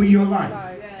rule over your life.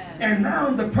 And now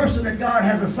the person that God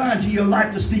has assigned to your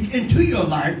life to speak into your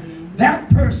life, that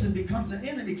person becomes an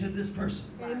enemy to this person.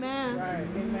 Amen.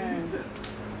 Amen.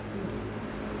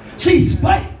 See,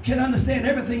 Spike can understand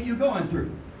everything you're going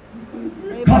through.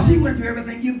 Because he went through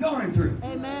everything you've gone through.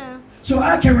 Amen. So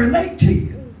I can relate to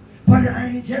you. But I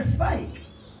ain't just Spike.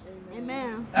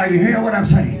 Amen. Are you hearing what I'm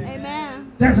saying?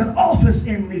 Amen. There's an office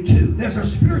in me too. There's a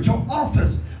spiritual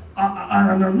office,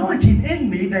 an anointing in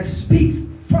me that speaks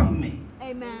from me.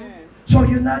 Amen. So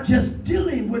you're not just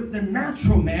dealing with the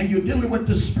natural man, you're dealing with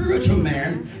the spiritual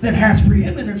man that has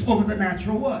preeminence over the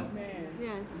natural what?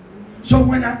 Yes. So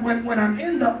when I'm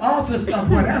in the office of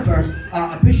whatever,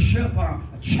 a bishop or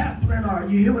a chaplain, or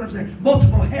you hear what I'm saying,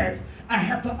 multiple heads, I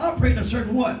have to operate a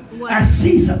certain way. What? I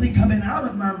see something coming out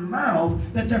of my mouth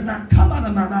that does not come out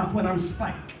of my mouth when I'm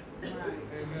spiked.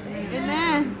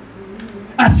 Amen.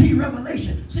 I see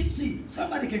revelation. See,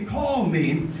 somebody can call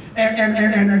me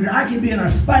and I can be in a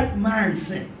spike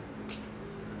mindset.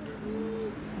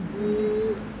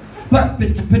 But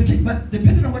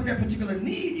depending on what their particular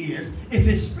need is, if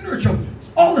it's spiritual,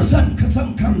 all of a sudden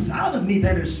something comes out of me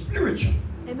that is spiritual.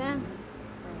 Amen.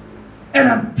 And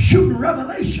I'm shooting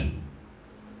revelation.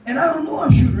 And I don't know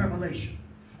I'm shooting revelation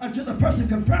until the person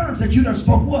confirms that you done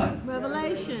spoke what?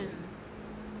 Revelation.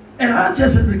 And I'm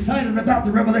just as excited about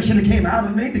the revelation that came out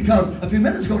of me because a few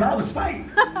minutes ago I was spiked.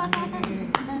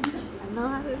 Know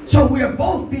how to. So we are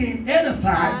both being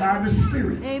edified by the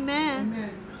Spirit. Amen.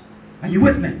 Are you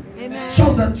with me? Amen.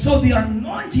 So the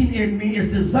anointing in me is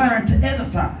designed to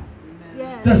edify.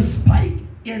 Yes. The spike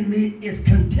in me is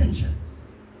contentions.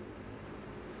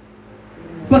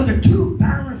 But the two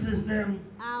balances them.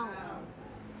 Out.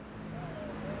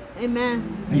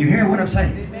 Amen. Are you hearing what I'm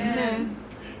saying? Amen.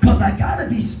 Because I gotta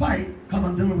be spiked because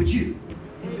I'm dealing with you.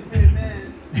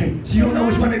 So you don't know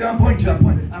which one they're gonna point to.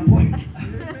 I'm pointing.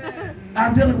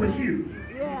 I'm dealing with you.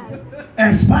 Yes.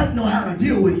 And Spike know how to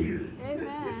deal with you.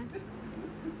 Amen.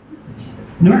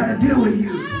 Know how to deal with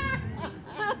you.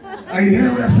 Are you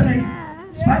hearing what I'm saying?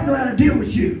 Spike know how to deal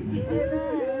with you.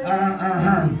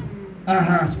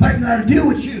 Spike know how to deal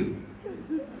with you.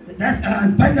 Spike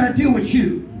know how to deal with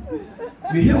you.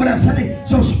 You hear what I'm saying?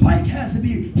 So Spike has to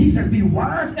be, he says, be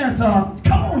wise as a,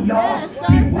 come on y'all,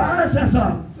 be wise as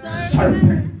a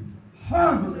serpent,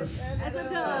 harmless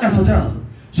as a dove.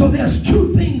 So there's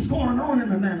two things going on in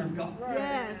the man of God.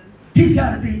 Yes. He's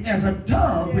got to be as a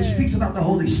dove, which speaks about the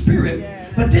Holy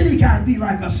Spirit, but then he got to be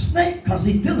like a snake because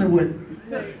he's dealing with,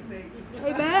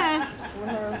 Amen.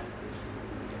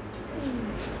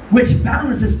 which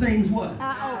balances things what?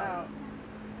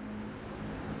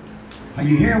 Are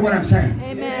you hearing what I'm saying?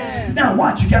 Amen. Now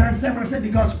watch, you got to understand what I'm saying,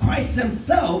 because Christ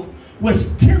himself was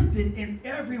tempted in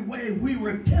every way we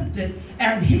were tempted,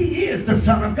 and he is the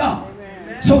Son of God.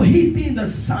 Amen. So he's being the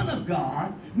Son of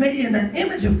God, made in the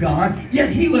image of God,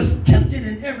 yet he was tempted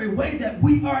in every way that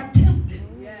we are tempted.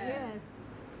 Yes.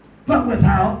 But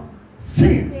without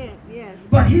sin. Yes.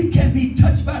 But he can be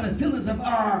touched by the feelings of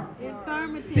our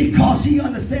infirmity, because he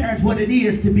understands what it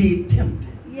is to be tempted.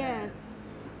 Yes.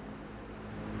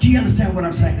 Do you understand what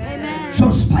I'm saying? Amen. So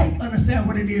Spike understands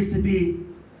what it is to be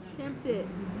Tempted.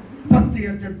 but the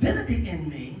divinity in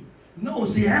me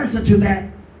knows the answer to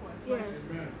that. Yes.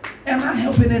 Am I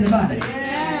helping anybody?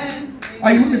 Amen.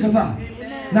 Are you with me so far?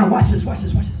 Amen. Now watch this, watch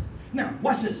this, watch this. Now,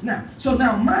 watch this. Now, so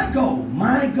now my goal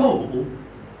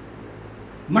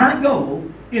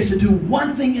is to do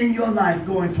one thing in your life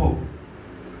going forward.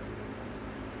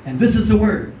 And this is the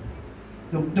word.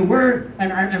 The word,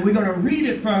 and we're going to read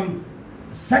it from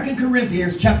 2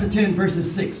 Corinthians chapter 10,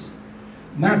 verses 6.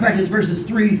 Matter of fact, it's verses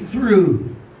 3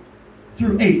 through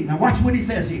 8. Now watch what he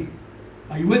says here.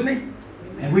 Are you with me?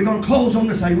 And we're going to close on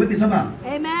this. Are you with me somehow?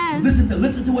 Amen. Listen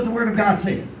to what the word of God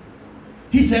says.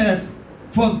 He says,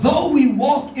 for though we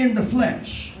walk in the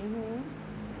flesh,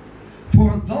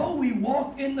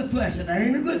 and that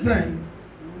ain't a good thing.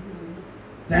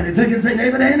 That they can say,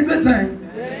 neighbor, that ain't a good thing.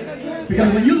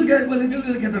 Because when you look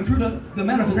at the fruit of the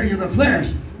manifestation of the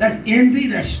flesh, that's envy,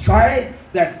 that's strife,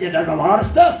 there's a lot of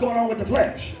stuff going on with the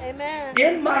flesh. Amen.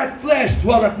 In my flesh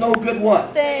dwelleth no good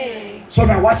what? Thing. So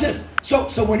now watch this.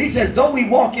 So when he says, though we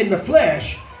walk in the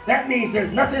flesh, that means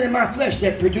there's nothing in my flesh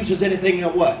that produces anything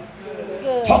in what?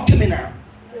 Good. Talk to me now.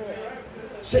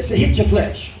 Say, hit your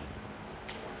flesh.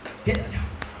 You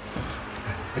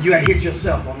gotta hit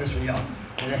yourself on this one, y'all.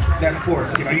 And that's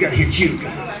metaphorical. You gotta hit you.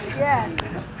 Yes.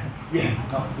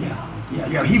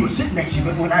 Yeah. He was sitting next to you,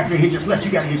 but when I say hit your flesh,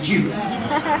 you gotta hit you.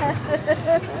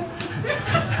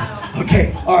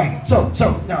 Okay, all right. So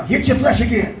now hit your flesh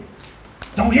again.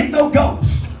 Don't hit no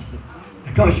ghosts,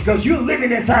 because you're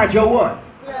living inside your what?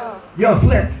 Self. Your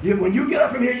flesh. When you get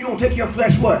up from here, you're gonna take your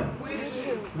flesh what?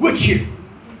 With you.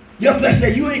 Your flesh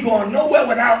say you ain't going nowhere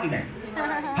without me.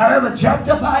 However jacked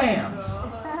up I am.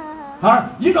 Huh?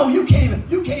 You know you can't even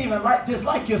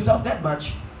dislike yourself that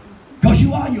much, because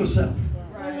you are yourself.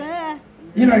 Amen.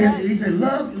 You know, he said,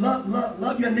 love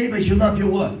your neighbor as you love your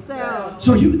what? Self.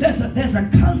 So there's a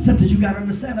concept that you got to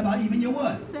understand about even your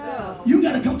what? Self. You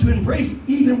got to come to embrace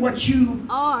even what you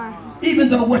Are. even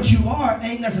though what you are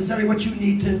ain't necessarily what you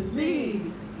need to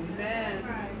Me. Amen.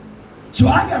 So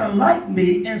I got to like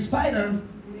me in spite of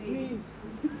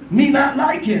me not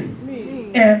liking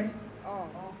Me. at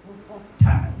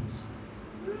times.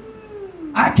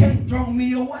 I can't throw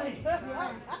me away.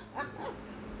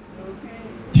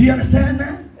 Do you understand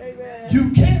that? Amen.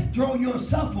 You can't throw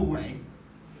yourself away.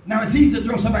 Now it's easy to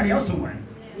throw somebody else away.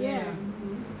 Yes.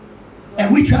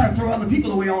 And we try to throw other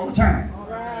people away all the time.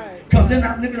 Right. Because they're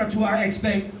not living up to our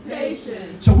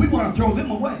expectations. So we want to throw them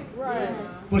away. Right.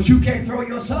 But you can't throw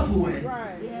yourself away.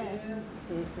 Right. Yes.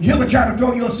 You ever try to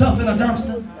throw yourself in a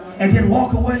dumpster and then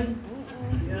walk away?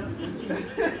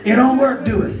 It don't work,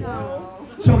 do it? No.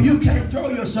 So you can't throw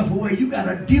yourself away. You got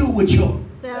to deal with your.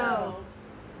 Self.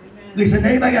 Listen,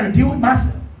 neighbor, I got to deal with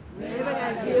myself. Everybody got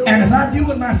to deal And if with I deal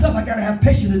with myself, I got to have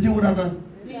patience to deal with other.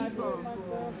 people.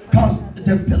 Because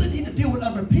the ability to deal with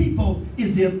other people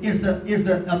is the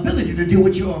ability to deal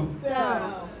with your.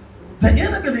 Self. The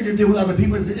inability to deal with other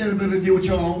people is the inability to deal with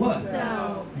your own what?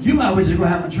 Self. You might always just go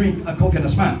have a drink, a Coke, and a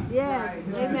smile. Yes.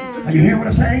 Amen. Are you hearing what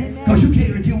I'm saying? Amen. Because you can't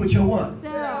even deal with your what?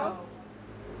 Self.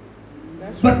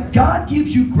 But God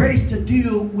gives you grace to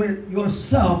deal with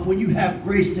yourself when you have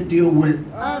grace to deal with.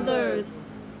 Others.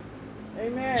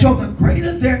 Amen. So the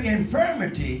greater their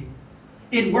infirmity,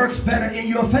 it works better in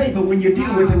your favor when you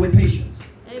deal with it with patience.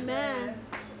 Amen.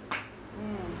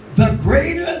 The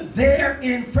greater their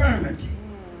infirmity,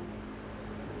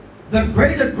 the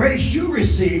greater grace you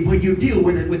receive when you deal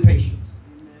with it with patience.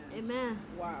 Amen.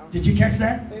 Wow. Did you catch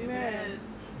that? Amen.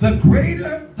 The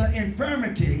greater the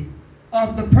infirmity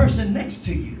of the person next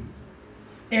to you,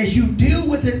 as you deal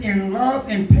with it in love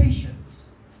and patience,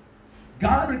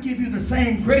 God will give you the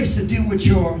same grace to deal with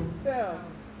your, Self.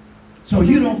 so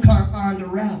you don't come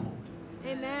unraveled.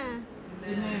 Amen.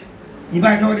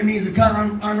 Anybody know what it means to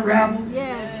come unraveled?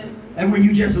 Yes. And when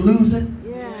you just lose it,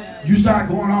 Yes. you start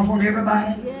going off on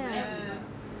everybody. Yes.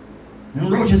 And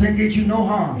roaches ain't did you no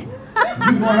harm. You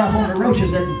going off on the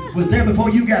roaches that was there before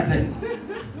you got there.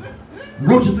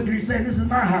 Roaches look at you saying, this is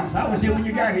my house. I was here when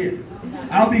you got here.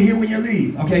 I'll be here when you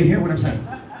leave. Okay, hear what I'm saying.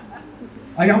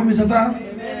 Are y'all with me so far?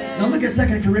 Now look at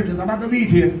 2 Corinthians. I'm about to leave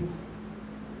here.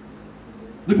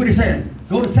 Look what he says.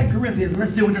 Go to 2 Corinthians.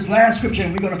 Let's deal with this last scripture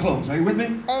and we're going to close. Are you with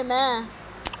me? Amen.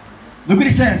 Look what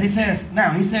he says. He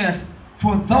says,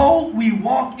 for though we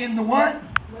walk in the what?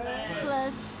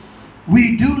 Flesh.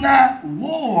 We do not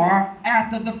war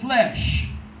after the flesh.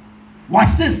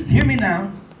 Watch this. Hear me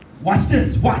now. Watch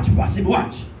this. Watch. Say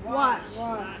watch. Watch.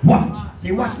 Watch.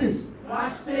 Say watch this.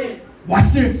 Watch this.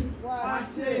 Watch this. Watch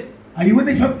this. Are you with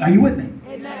me? Are you with me?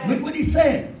 Amen. Look what he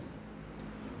says.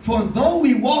 For though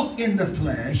we walk in the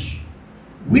flesh,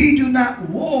 we do not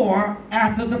war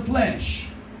after the flesh.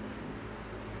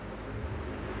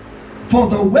 For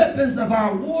the weapons of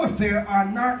our warfare are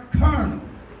not carnal,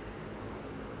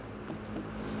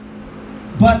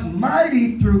 but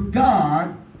mighty through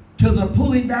God to the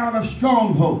pulling down of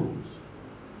strongholds,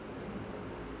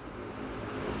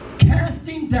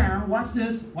 casting down, watch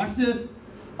this,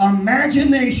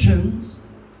 imaginations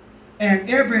and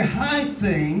every high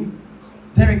thing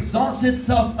that exalts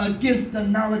itself against the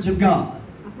knowledge of God,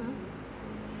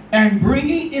 and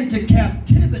bringing into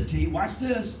captivity, watch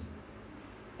this,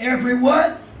 every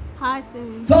what? High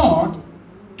thing. Thought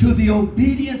to the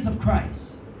obedience of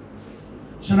Christ.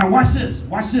 So now watch this.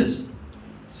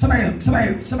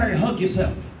 Somebody hug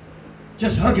yourself.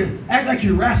 Just hug it. Act like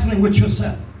you're wrestling with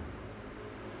yourself.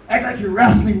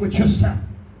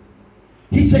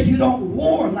 He said you don't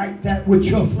war like that with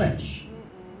your flesh,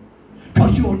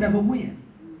 because you'll never win.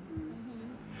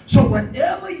 So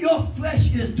whatever your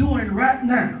flesh is doing right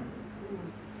now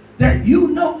that you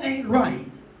know ain't right,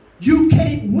 you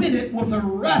can't win it with a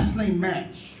wrestling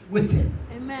match with it.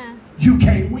 Amen. You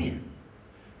can't win.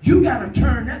 You got to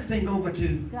turn that thing over to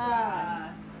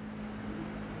God.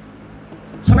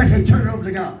 somebody. Say turn it over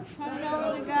to God. Turn it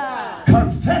over to God.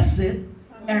 Confess it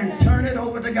and turn it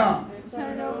over to God.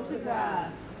 Turn it over to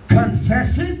God.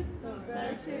 Confess it,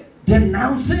 Confess it.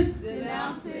 denounce it,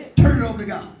 Denounce it. turn it over to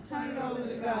God. Turn it over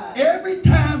to God. Every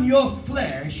time your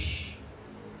flesh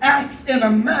acts in a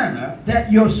manner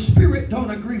that your spirit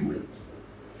don't agree with,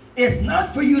 it's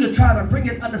not for you to try to bring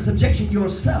it under subjection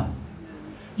yourself.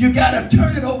 You got to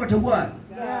turn it over to what?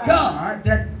 God,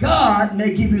 that God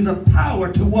may give you the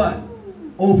power to what?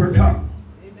 Overcome.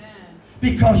 Amen.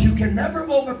 Because you can never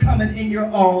overcome it in your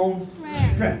own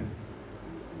strength.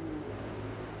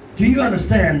 Do you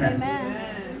understand that?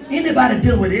 Amen. Anybody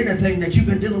dealing with anything that you've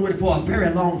been dealing with for a very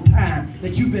long time,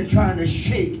 that you've been trying to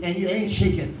shake and you ain't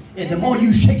shaking, and the more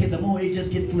you shake it, the more it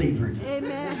just get flavored.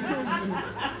 Amen.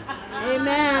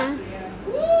 Amen.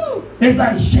 It's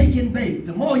like shake and bake.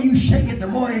 The more you shake it, the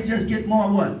more it just get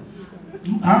more what?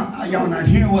 Y'all not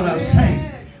hearing what I'm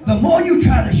saying? The more you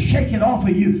try to shake it off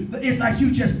of you, it's like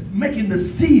you just making the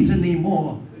seasoning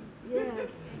more Yes.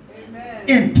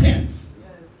 intense.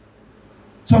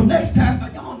 So next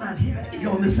time, y'all not hearing, I need you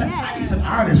to listen. I need some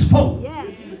honest folk. Yes.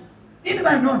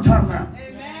 Anybody know what I'm talking about?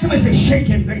 Somebody say shake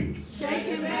and bake. Shake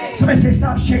and bake. Somebody say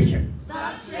stop shaking.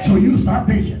 Stop shaking. So you stop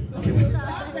baking. Okay, wait.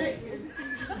 Stop baking.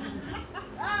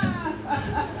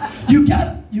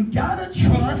 You gotta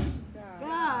trust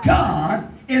God.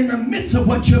 God in the midst of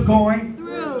what you're going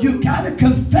Through. You gotta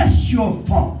confess your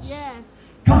faults. Yes.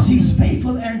 Because he's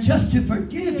faithful and just to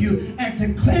forgive you and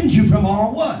to cleanse you from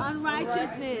all what?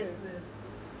 Unrighteousness.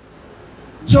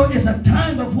 So it's a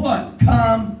time of what?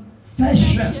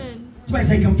 Confession. Confession. Somebody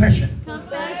say confession.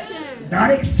 Confession.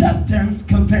 Not acceptance,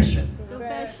 confession.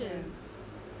 Confession.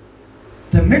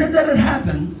 The minute that it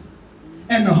happens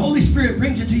and the Holy Spirit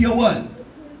brings it to your what?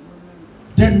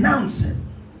 Denounce it.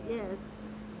 Yes.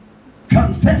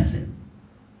 Confess it.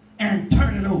 and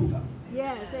turn it over.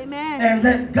 Yes. Amen. And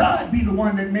let God be the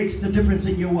one that makes the difference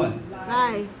in your what?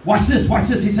 Life. Watch this, watch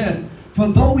this. He says, for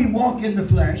though we walk in the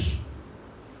flesh,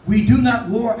 we do not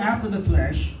war after the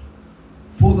flesh,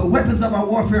 for the weapons of our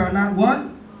warfare are not what?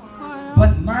 Carnal.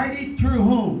 But mighty through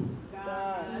whom?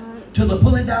 To the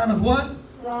pulling down of what?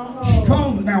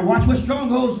 Strong. Now watch what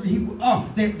strongholds.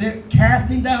 They're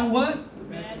casting down what?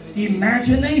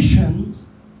 Imaginations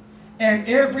and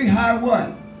every high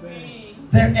what?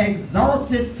 That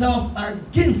exalts itself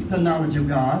against the knowledge of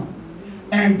God,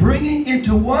 and bringing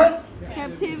into what?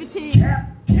 Captivity.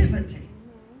 Captivity.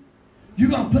 You're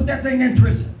going to put that thing in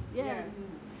prison. Yes.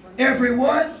 Every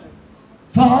what?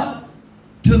 Thought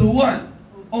to the what?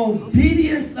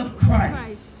 Obedience of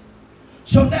Christ.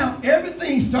 So now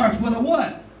everything starts with a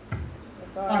what?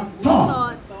 A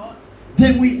thought. Thoughts.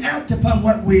 Then we act upon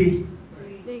what we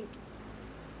Think.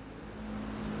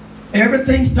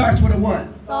 Everything starts with a what?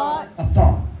 Thoughts. A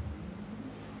thought.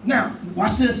 Now,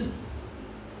 watch this.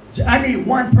 I need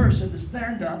one person to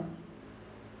stand up.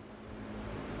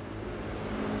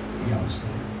 Y'all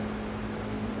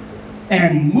stand.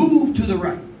 And move to the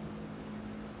right.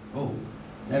 Oh,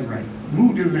 that's right.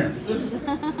 Move to the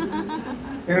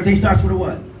left. Everything starts with a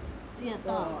what? Yeah.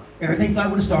 Thought. Everything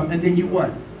starts with a start. And then you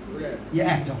what? You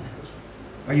act on it.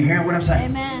 Are you hearing what I'm saying?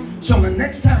 Amen. So the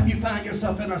next time you find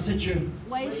yourself in a situation,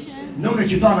 Situation. know that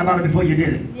you thought about it before you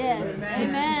did it. Yes.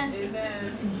 Amen.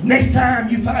 Amen. Next time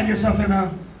you find yourself in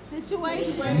a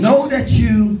Situation. know that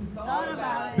you Thought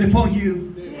about it. before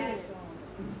you. Did it.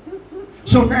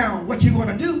 So now what you're going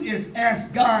to do is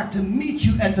ask God to meet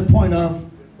you at the point of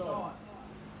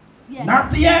Yes.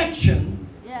 not the action,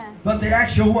 Yes. but the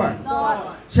actual what?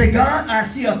 Thoughts. Say, God, I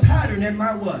see a pattern in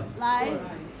my what? Life.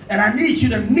 And I need you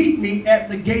to meet me at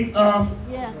the gate of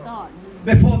Yeah. Thoughts.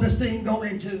 before this thing go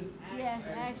into. Yes.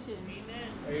 Action.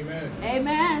 Amen.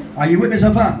 Amen. Are you with me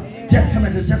so far? Just come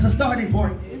in. It's just a starting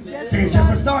point. Say it's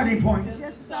just a starting point.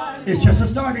 Just starting. It's just a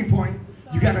starting point.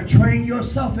 You got to train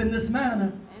yourself in this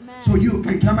manner Amen. so you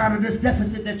can come out of this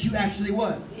deficit that you actually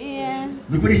what? And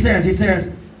Look what he says. He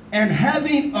says, and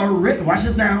having a watch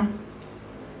this now.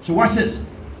 So watch this.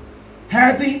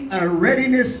 Having a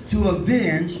readiness to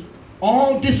avenge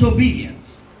all disobedience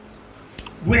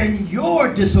when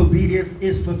your disobedience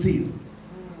is fulfilled.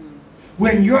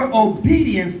 When your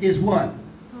obedience is what?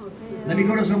 Let me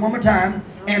go to this one more time.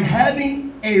 And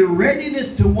having a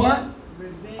readiness to what?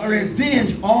 A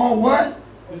revenge all what?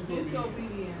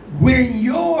 Disobedience. When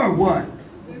your what?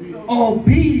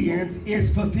 Obedience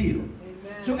is fulfilled.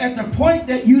 So at the point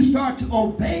that you start to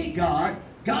obey God,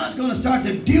 God's going to start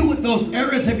to deal with those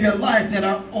areas of your life that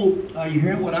are, are you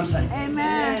hearing what I'm saying?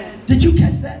 Amen. Did you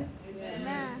catch that?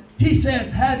 Amen. He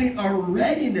says having a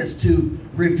readiness to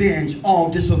revenge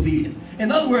all disobedience.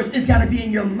 In other words, it's got to be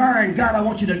in your mind, God, I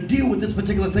want you to deal with this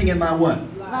particular thing in my what?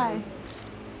 Life.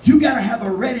 You got to have a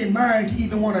ready mind to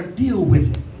even want to deal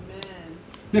with it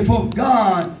before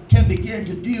God can begin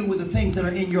to deal with the things that are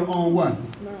in your own what?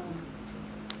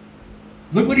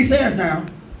 Look what he says now.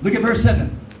 Look at verse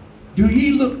 7. Do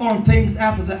ye look on things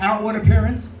after the outward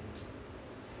appearance?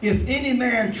 If any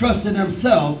man trust in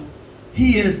himself,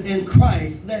 he is in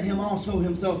Christ, let him also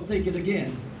himself think it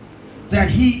again. That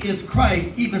he is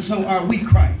Christ, even so are we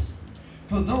Christ.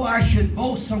 For though I should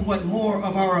boast somewhat more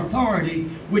of our authority,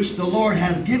 which the Lord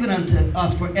has given unto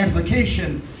us for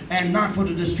edification, and not for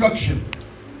the destruction.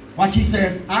 Watch, he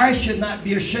says, I should not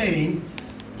be ashamed,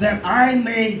 that I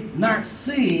may not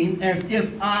seem as if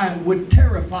I would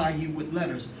terrify you with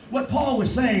letters. What Paul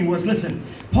was saying was, listen,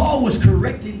 Paul was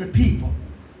correcting the people.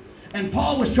 And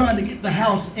Paul was trying to get the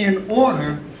house in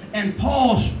order. And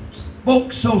Paul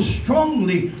spoke so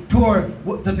strongly toward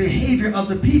the behavior of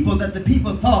the people that the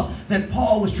people thought that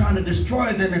Paul was trying to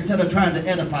destroy them instead of trying to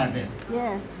edify them.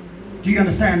 Yes. Do you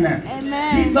understand that?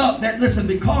 Amen. He thought that, listen,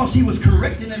 because he was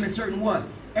correcting them in certain what?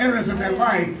 Areas of their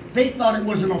life, they thought it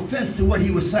was an offense to what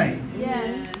he was saying.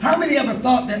 Yes. How many ever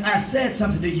thought that I said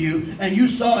something to you and you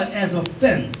saw it as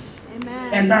offense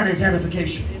Amen. and not as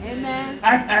edification? Amen.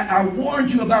 I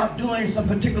warned you about doing some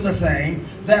particular thing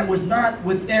that was not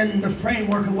within the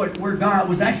framework of where God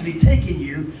was actually taking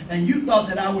you, and you thought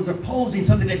that I was opposing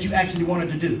something that you actually wanted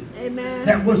to do. Amen.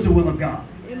 That was the will of God.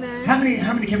 Amen. How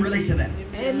many can relate to that?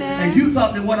 Amen. And you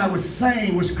thought that what I was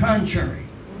saying was contrary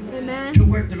Amen. to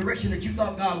where the direction that you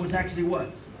thought God was actually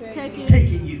what? Taking.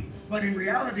 Taking you. But in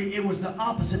reality, it was the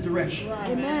opposite direction.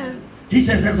 Amen. He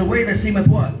says, there's a way that seemeth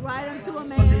what? Right unto a But the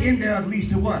man. end thereof leads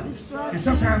to what? Destruction. And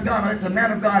sometimes God, let the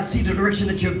man of God see the direction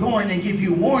that you're going and give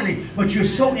you warning, but you're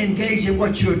so engaged in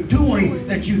what you're doing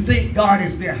that you think God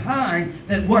is behind,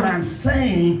 that what I'm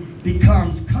saying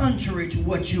becomes contrary to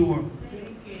what you're.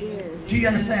 Yes. Do you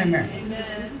understand that?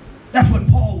 Amen. That's what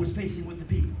Paul was facing with the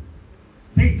people.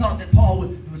 They thought that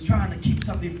Paul was trying to keep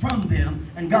something from them,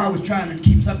 and God was trying to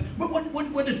keep something.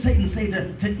 What did Satan say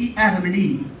to Adam and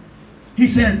Eve? He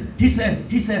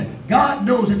said, God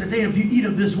knows that the day if you eat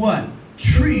of this what?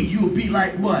 Tree, you will be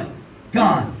like what?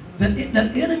 God. The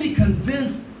enemy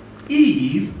convinced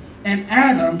Eve and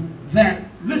Adam that,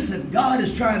 listen, God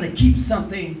is trying to keep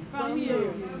something From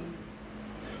you.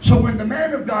 So when the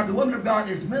man of God, the woman of God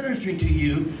is ministering to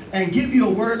you and give you a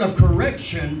word of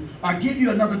correction or give you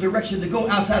another direction to go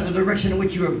outside the direction in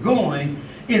which you are going,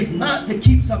 it's not to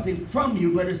keep something from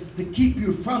you, but it's to keep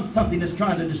you from something that's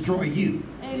trying to destroy you.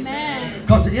 Amen.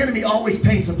 Because the enemy always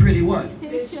paints a pretty what?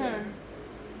 Picture.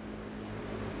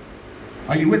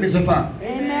 Are you with me so far?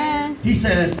 Amen. He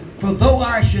says, for though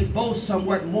I should boast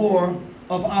somewhat more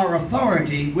of our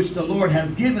authority, which the Lord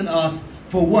has given us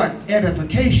for what?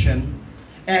 Edification,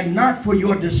 and not for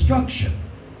your destruction,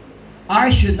 I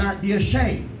should not be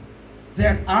ashamed,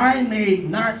 that I may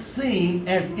not seem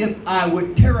as if I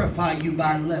would terrify you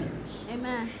by letters.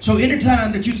 Amen. So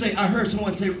anytime that you say, I heard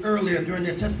someone say earlier during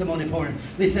their testimony point,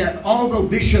 they said, although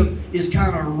Bishop is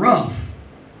kind of rough,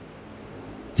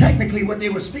 technically what they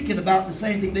were speaking about, the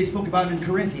same thing they spoke about in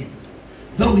Corinthians.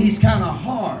 Though he's kind of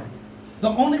hard. The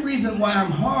only reason why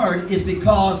I'm hard is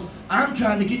because I'm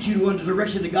trying to get you to go in the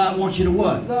direction that God wants you to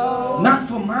what? Go. Not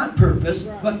for my purpose,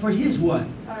 but for his what?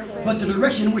 Purpose. But the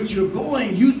direction in which you're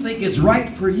going, you think is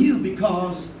right for you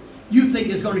because you think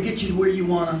it's going to get you to where you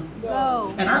want to.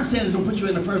 Go. And I'm saying it's going to put you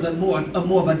in a further more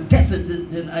of a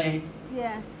deficit than a.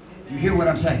 Yes. You hear what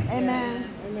I'm saying? Amen.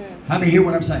 Amen. How many hear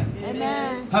what I'm saying?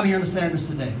 Amen. How many understand this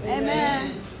today?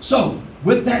 Amen. So,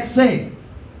 with that said,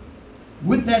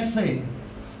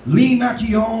 lean not to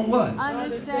your own what?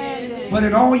 Understanding. But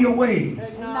in all your ways,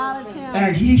 Acknowledge him.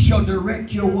 and he shall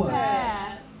direct your what?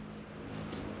 Path.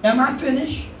 Am I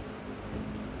finished?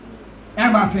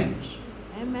 Am I finished?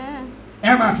 Amen.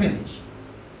 Am I finished?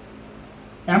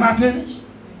 Am I finished?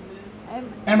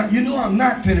 Amen. You know I'm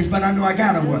not finished, but I know I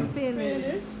gotta what?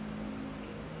 Finish.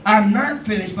 I'm not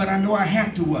finished, but I know I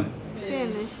have to what?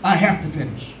 Finish. I have to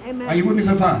finish. Amen. Are you with me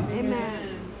so far?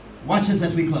 Amen. Watch this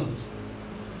as we close.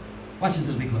 Watch this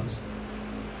as we close.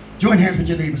 Join hands with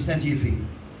your neighbor, stand to your feet.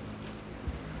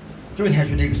 Join hands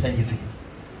with your neighbor, stand to your feet.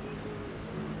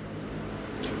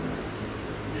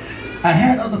 I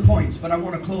had other points, but I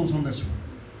want to close on this one.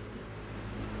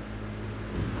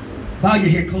 Bow your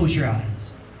head, close your eyes.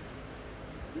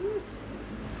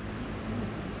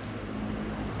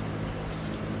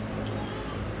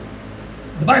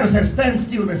 The Bible says, stand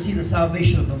still and see the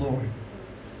salvation of the Lord.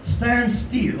 Stand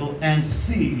still and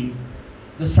see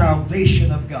the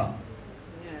salvation of God.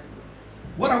 Yes.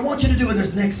 What I want you to do in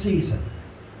this next season,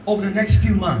 over the next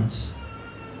few months,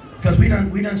 because we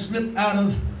done slipped out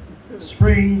of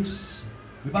springs,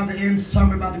 we're about to end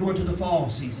summer, about to go into the fall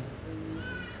season.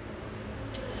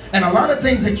 And a lot of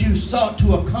things that you sought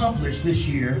to accomplish this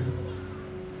year,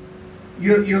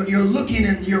 you're looking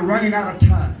and you're running out of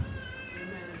time.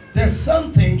 There's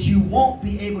some things you won't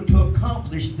be able to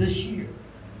accomplish this year.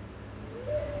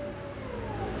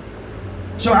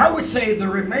 So I would say the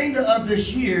remainder of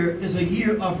this year is a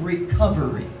year of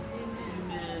recovery.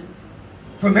 Amen.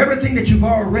 From everything that you've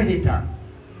already done.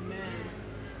 Amen.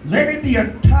 Let it be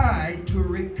a time to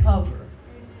recover.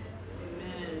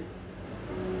 Amen.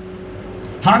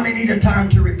 How many need a time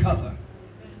to recover?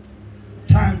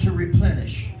 Time to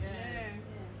replenish. Yes.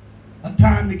 A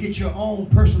time to get your own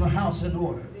personal house in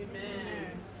order.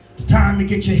 Amen. A time to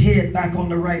get your head back on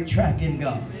the right track in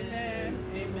God. Amen.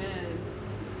 Amen.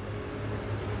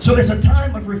 So it's a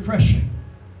time of refreshing.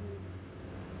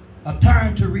 A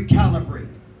time to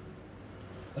recalibrate.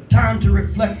 A time to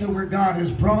reflect on where God has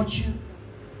brought you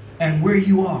and where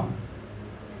you are.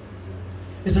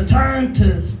 It's a time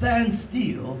to stand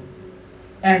still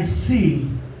and see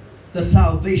the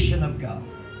salvation of God.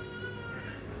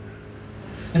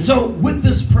 And so with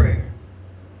this prayer,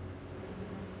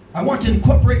 I want to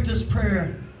incorporate this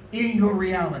prayer in your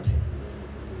reality.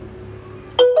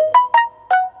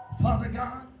 Father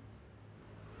God,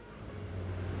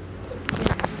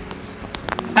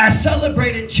 I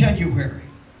celebrated January.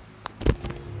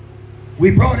 We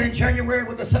brought in January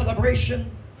with a celebration.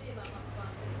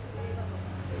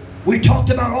 We talked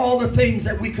about all the things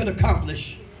that we could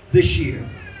accomplish this year.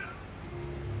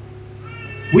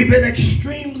 We've been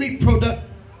extremely productive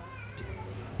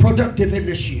in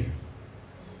this year.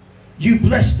 You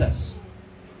blessed us.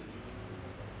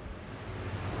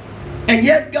 And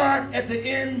yet, God, at the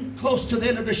end, close to the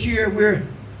end of this year,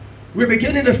 we're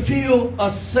beginning to feel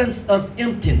a sense of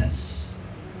emptiness,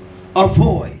 a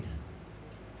void,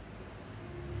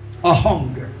 a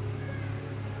hunger.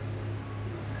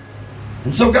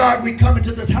 And so, God, we come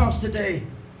into this house today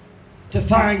to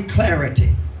find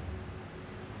clarity,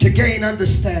 to gain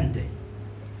understanding,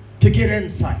 to get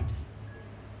insight.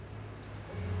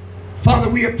 Father,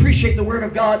 we appreciate the word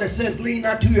of God that says, lean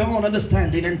not to your own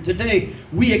understanding. And today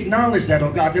we acknowledge that,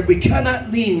 oh God, that we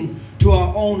cannot lean to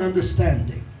our own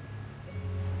understanding.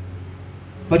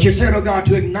 But you said, oh God,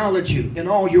 to acknowledge you in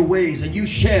all your ways, and you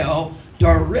shall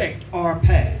direct our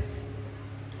path.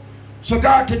 So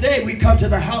God, today we come to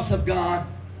the house of God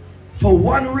for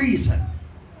one reason: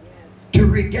 to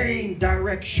regain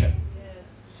direction.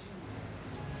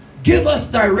 Give us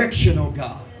direction, oh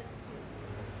God.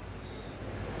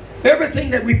 Everything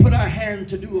that we put our hand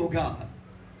to do, oh God,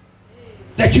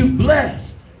 that you've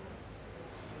blessed.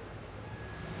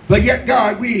 But yet,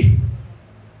 God, we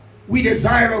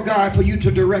desire, oh God, for you to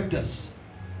direct us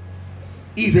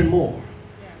even more.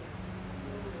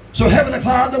 So, Heavenly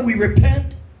Father, we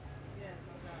repent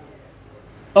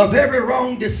of every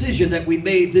wrong decision that we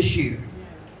made this year,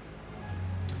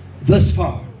 thus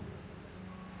far.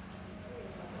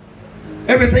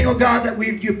 Everything, oh God, that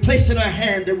you've placed in our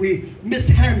hand that we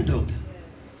mishandled.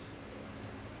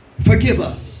 Forgive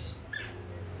us.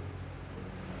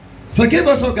 Forgive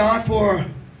us, oh God, for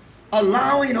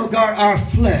allowing, oh God, our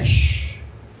flesh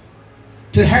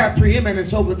to have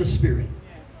preeminence over the Spirit.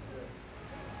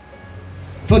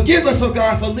 Forgive us, oh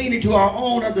God, for leaning to our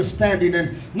own understanding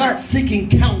and not seeking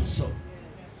counsel.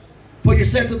 For you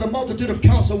said, through the multitude of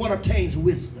counsel one obtains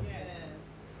wisdom.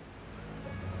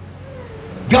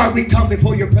 God, we come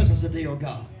before your presence today, oh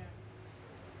God.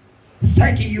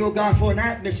 Thanking you, oh God, for an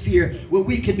atmosphere where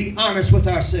we can be honest with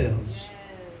ourselves.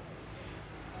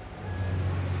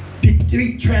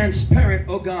 Be transparent,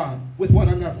 oh God, with one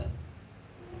another.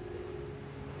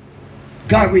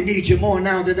 God, we need you more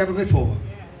now than ever before.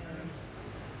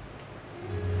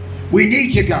 We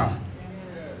need you, God.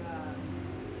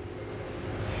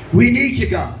 We need you,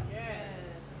 God.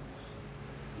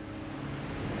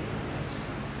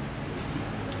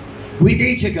 We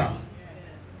need you, God.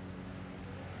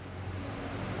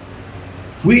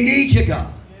 We need you,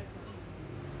 God.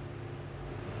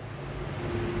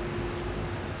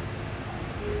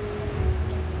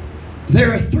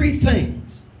 There are three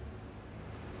things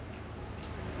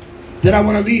that I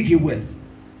want to leave you with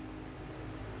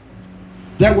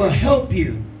that will help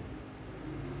you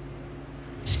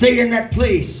stay in that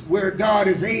place where God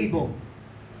is able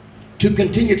to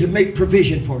continue to make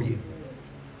provision for you.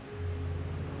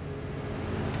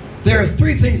 There are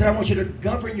three things that I want you to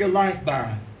govern your life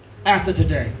by after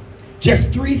today.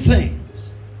 Just three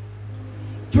things.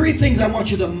 Three things I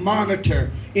want you to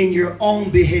monitor in your own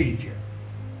behavior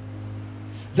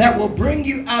that will bring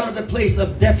you out of the place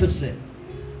of deficit,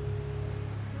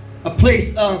 a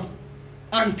place of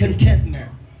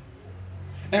uncontentment,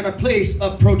 and a place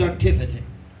of productivity.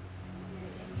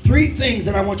 Three things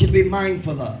that I want you to be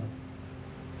mindful of.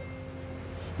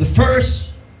 The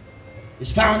first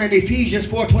is found in Ephesians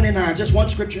 4:29, just one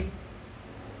scripture.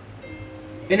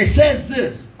 And it says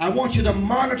this: I want you to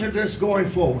monitor this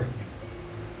going forward.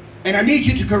 And I need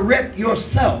you to correct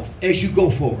yourself as you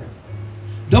go forward.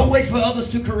 Don't wait for others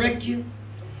to correct you.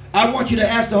 I want you to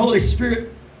ask the Holy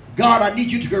Spirit, God, I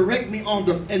need you to correct me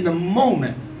in the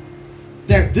moment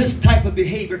that this type of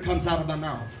behavior comes out of my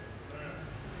mouth.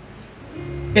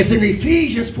 It's in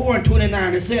Ephesians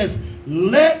 4:29. It says,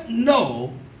 let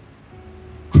no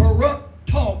corrupt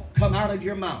talk come out of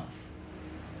your mouth.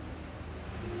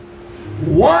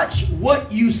 Watch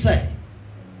what you say.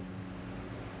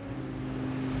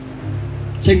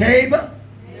 Say, neighbor,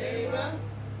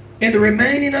 in the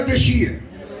remaining of this year,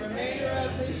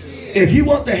 if you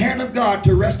want the hand of God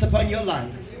to rest upon your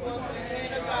life,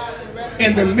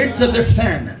 in the midst of this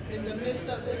famine,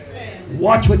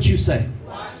 watch what you say.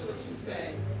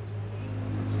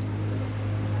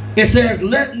 It says,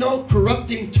 let no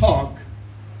corrupting talk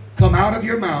come out of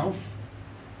your mouth,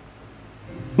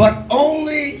 but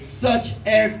only such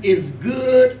as is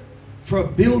good for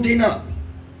building up,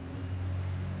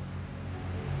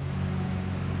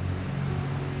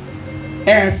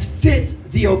 as fits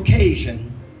the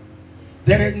occasion,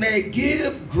 that it may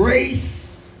give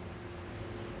grace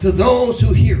to those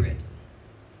who hear it.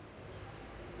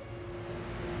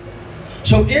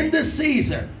 So in this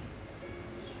season,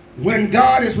 when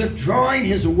God is withdrawing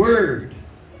his word,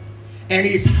 and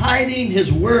he's hiding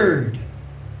his word,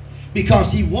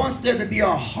 because he wants there to be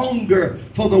a hunger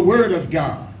for the word of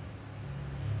God,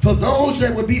 for those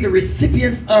that would be the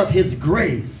recipients of his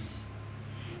grace,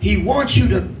 he wants you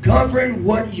to govern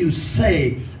what you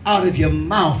say out of your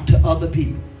mouth to other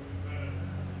people.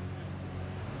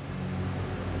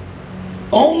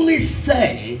 Only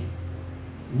say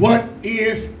what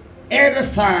is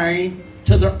edifying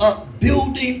to the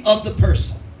upbuilding of the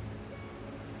person.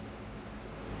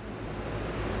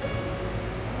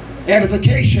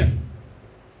 Edification.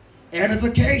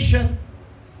 Edification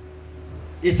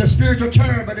is a spiritual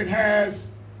term, but it has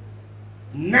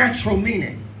natural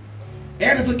meaning.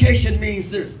 Edification means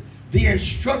this: the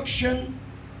instruction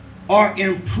or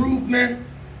improvement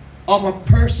of a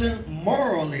person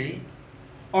morally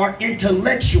or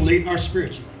intellectually or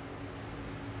spiritually.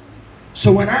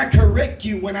 So when I correct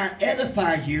you, when I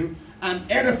edify you, I'm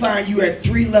edifying you at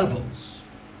 3 levels: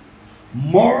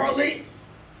 morally,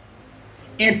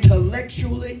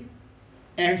 intellectually,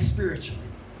 and spiritually.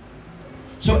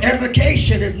 So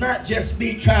edification is not just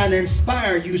me trying to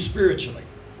inspire you spiritually.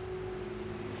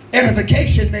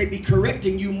 Edification may be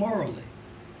correcting you morally.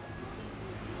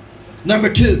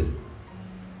 Number 2,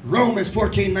 Romans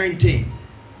 14:19.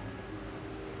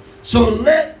 So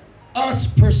let us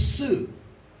pursue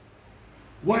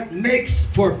what makes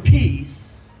for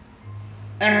peace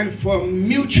and for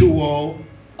mutual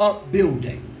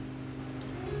upbuilding.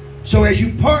 So as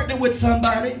you partner with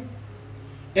somebody,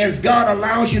 as God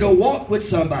allows you to walk with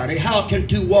somebody, how can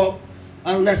two walk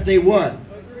unless they what?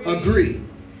 Agree.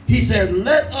 He said,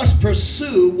 let us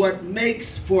pursue what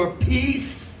makes for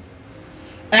peace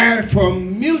and for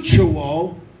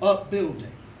mutual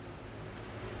upbuilding.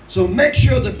 So make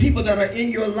sure the people that are in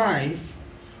your life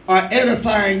are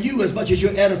edifying you as much as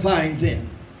you're edifying them.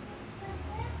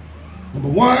 Number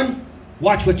 1,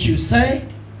 watch what you say.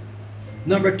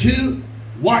 Number 2,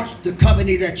 watch the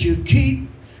company that you keep,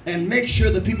 and make sure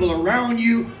the people around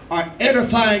you are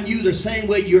edifying you the same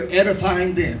way you're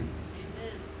edifying them.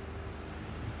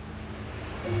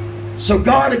 So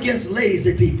guard against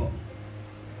lazy people.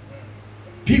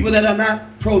 People that are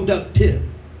not productive.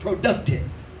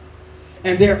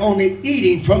 And they're only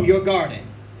eating from your garden.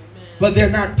 But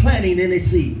they're not planting any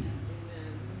seed.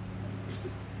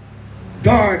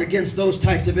 Guard against those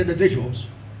types of individuals,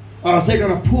 or else they're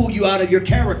going to pull you out of your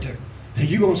character, and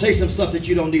you're going to say some stuff that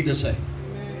you don't need to say.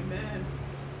 Amen.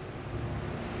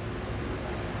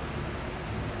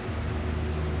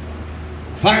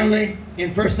 Finally,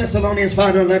 in 1 Thessalonians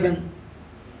 5:11,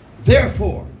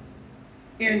 therefore,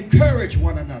 encourage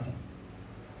one another.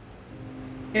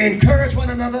 Encourage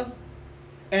one another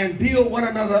and build one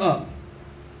another up,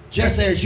 just as